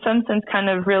in some sense kind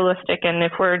of realistic. And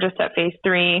if we're just at phase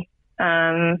 3,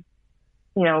 who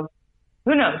knows?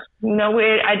 No,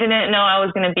 I didn't know I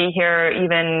was going to be here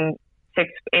even 8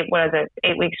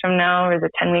 weeks from now, or is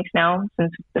it 10 weeks now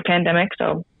since the pandemic?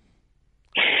 So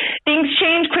things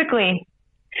change quickly.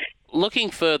 Looking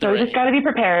further, so we just got to be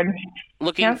prepared.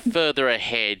 Further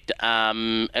ahead,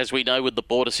 as we know with the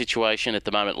border situation at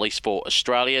the moment, at least for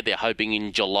Australia, they're hoping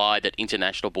in July that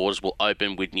international borders will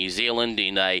open with New Zealand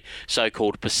in a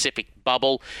so-called Pacific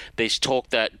bubble. There's talk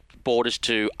that borders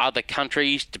to other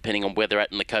countries, depending on where they're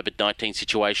at in the COVID-19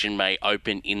 situation, may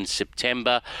open in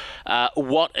September.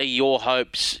 What are your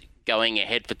hopes going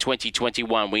ahead for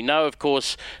 2021? We know, of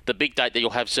course, the big date that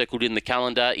you'll have circled in the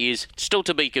calendar is still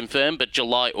to be confirmed, but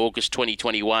July, August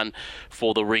 2021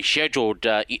 for the rescheduled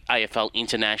AFL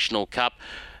International Cup.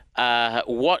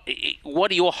 What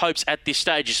are your hopes at this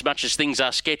stage, as much as things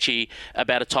are sketchy,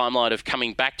 about a timeline of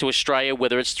coming back to Australia,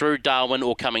 whether it's through Darwin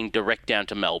or coming direct down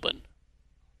to Melbourne?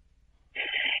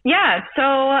 Yeah, so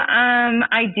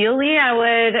ideally I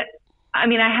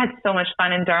had so much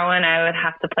fun in Darwin. I would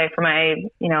have to play for my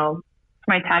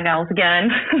Tag Owls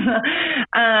again.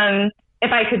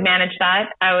 If I could manage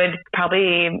that, I would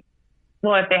probably,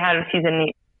 if they had a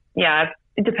season,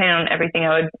 depending on everything,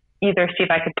 I would either see if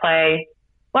I could play.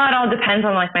 Well, it all depends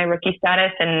on my rookie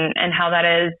status and how that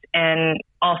is, and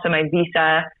also my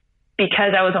visa,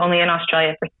 because I was only in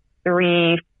Australia for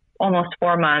almost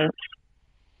 4 months,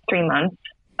 3 months.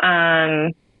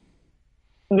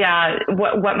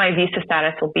 What my visa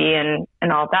status will be and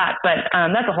all that. But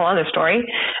that's a whole other story.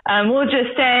 We'll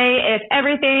just say if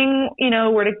everything,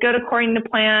 were to go according to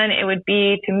plan, it would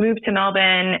be to move to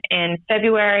Melbourne in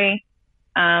February,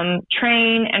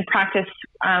 train and practice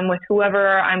with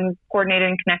whoever I'm coordinated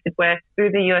and connected with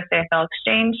through the USAFL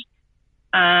exchange.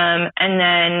 And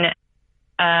then,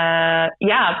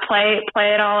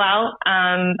 play it all out.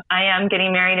 I am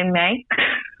getting married in May.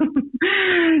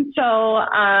 So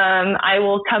I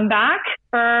will come back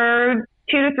for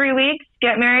 2 to 3 weeks,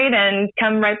 get married, and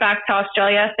come right back to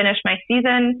Australia, finish my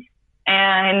season,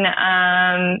 and,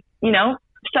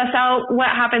 suss out what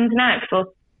happens next.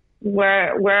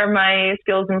 Where my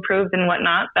skills improved and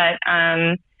whatnot. But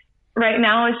right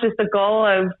now it's just the goal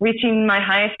of reaching my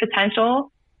highest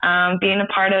potential, being a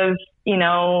part of,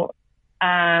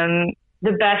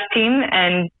 the best team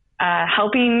and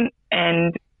helping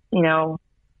and,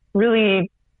 really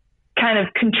kind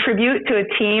of contribute to a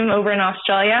team over in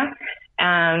Australia,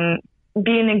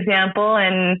 be an example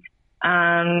and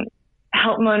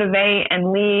help motivate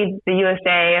and lead the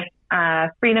USA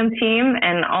Freedom team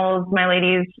and all of my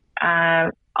ladies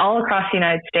all across the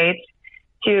United States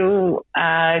to,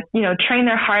 train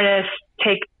their hardest,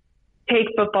 take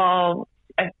football,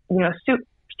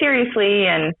 seriously.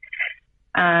 And,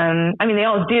 they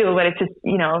all do, but it's just,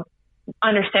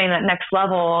 understanding that next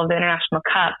level of the International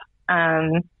Cup,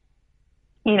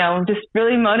 just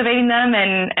really motivating them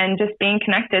and just being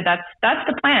connected. That's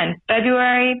the plan.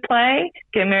 February, play,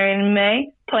 get married in May,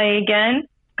 play again,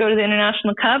 go to the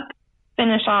International Cup,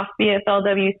 finish off the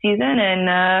FLW season,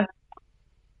 and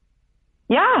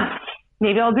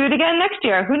maybe I'll do it again next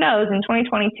year. Who knows, in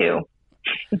 2022.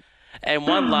 And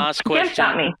one last question. Can't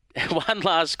stop me. One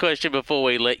last question before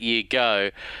we let you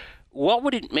go. What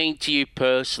would it mean to you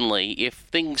personally if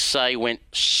things, say, went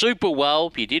super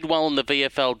well, you did well in the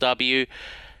VFLW,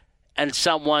 and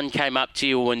someone came up to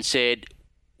you and said,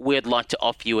 we'd like to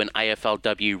offer you an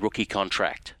AFLW rookie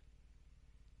contract?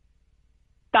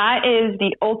 That is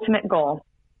the ultimate goal.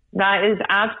 That is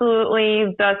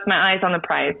absolutely, that's my eyes on the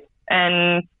prize.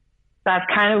 And that's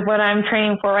kind of what I'm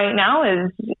training for right now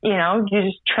is, you know,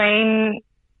 you train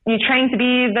to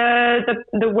be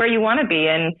the where you want to be.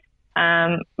 And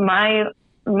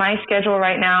my schedule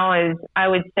right now is, I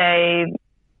would say,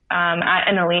 at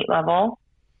an elite level.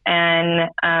 And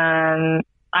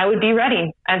I would be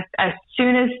ready as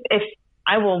soon as, if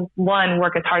I will, one,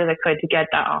 work as hard as I could to get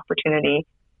that opportunity.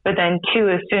 But then two,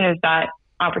 as soon as that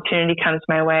opportunity comes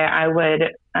my way, I would,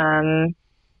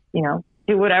 you know,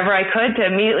 do whatever I could to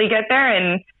immediately get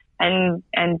there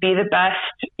and be the best,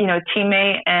 you know,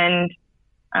 teammate and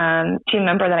team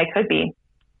member that I could be.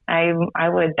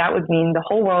 That would mean the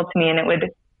whole world to me, and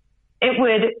it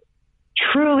would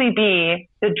truly be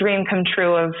the dream come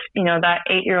true of, you know, that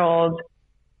 8-year-old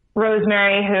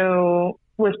Rosemary who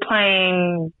was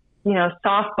playing, you know,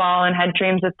 softball and had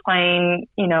dreams of playing,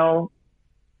 you know,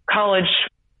 college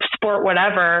sport,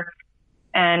 whatever.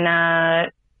 And,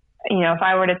 you know, if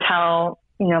I were to tell,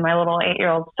 you know, my little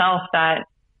 8-year-old self that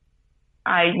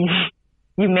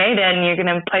you made it and you're going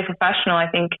to play professional, I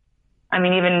think, I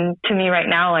mean, even to me right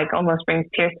now, like almost brings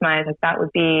tears to my eyes. Like that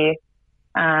would be,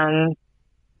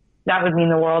 that would mean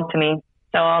the world to me.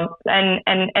 So,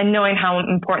 and knowing how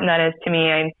important that is to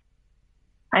me,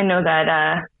 I know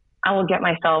that, I will get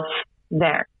myself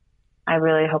there. I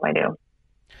really hope I do.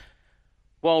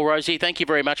 Well, Rosie, thank you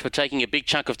very much for taking a big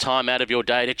chunk of time out of your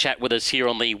day to chat with us here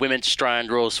on the Women's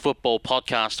Australian Rules Football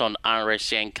Podcast on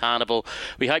RSN Carnival.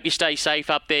 We hope you stay safe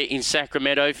up there in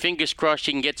Sacramento. Fingers crossed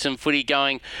you can get some footy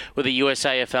going with the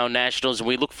USAFL Nationals, and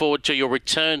we look forward to your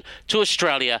return to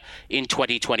Australia in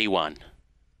 2021.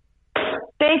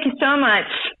 Thank you so much.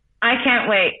 I can't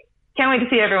wait. Can't wait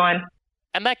to see everyone.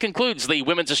 And that concludes the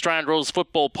Women's Australian Rules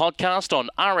Football Podcast on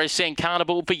RSN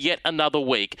Carnival for yet another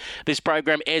week. This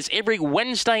program airs every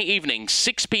Wednesday evening,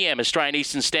 6 p.m. Australian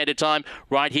Eastern Standard Time,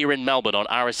 right here in Melbourne on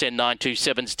RSN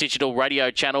 927's digital radio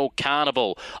channel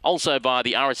Carnival. Also via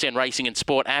the RSN Racing and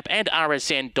Sport app and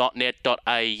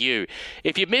rsn.net.au.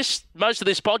 If you missed most of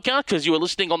this podcast because you were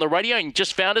listening on the radio and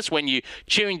just found us when you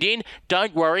tuned in,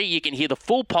 don't worry, you can hear the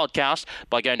full podcast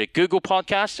by going to Google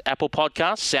Podcasts, Apple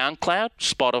Podcasts, SoundCloud,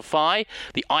 Spotify,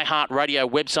 the iHeartRadio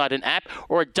website and app,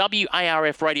 or at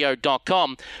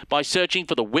warfradio.com by searching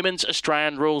for the Women's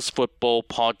Australian Rules Football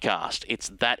Podcast. It's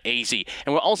that easy.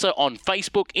 And we're also on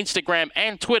Facebook, Instagram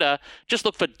and Twitter. Just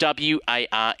look for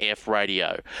WARF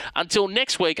Radio. Until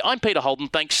next week, I'm Peter Holden.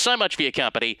 Thanks so much for your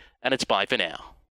company, and it's bye for now.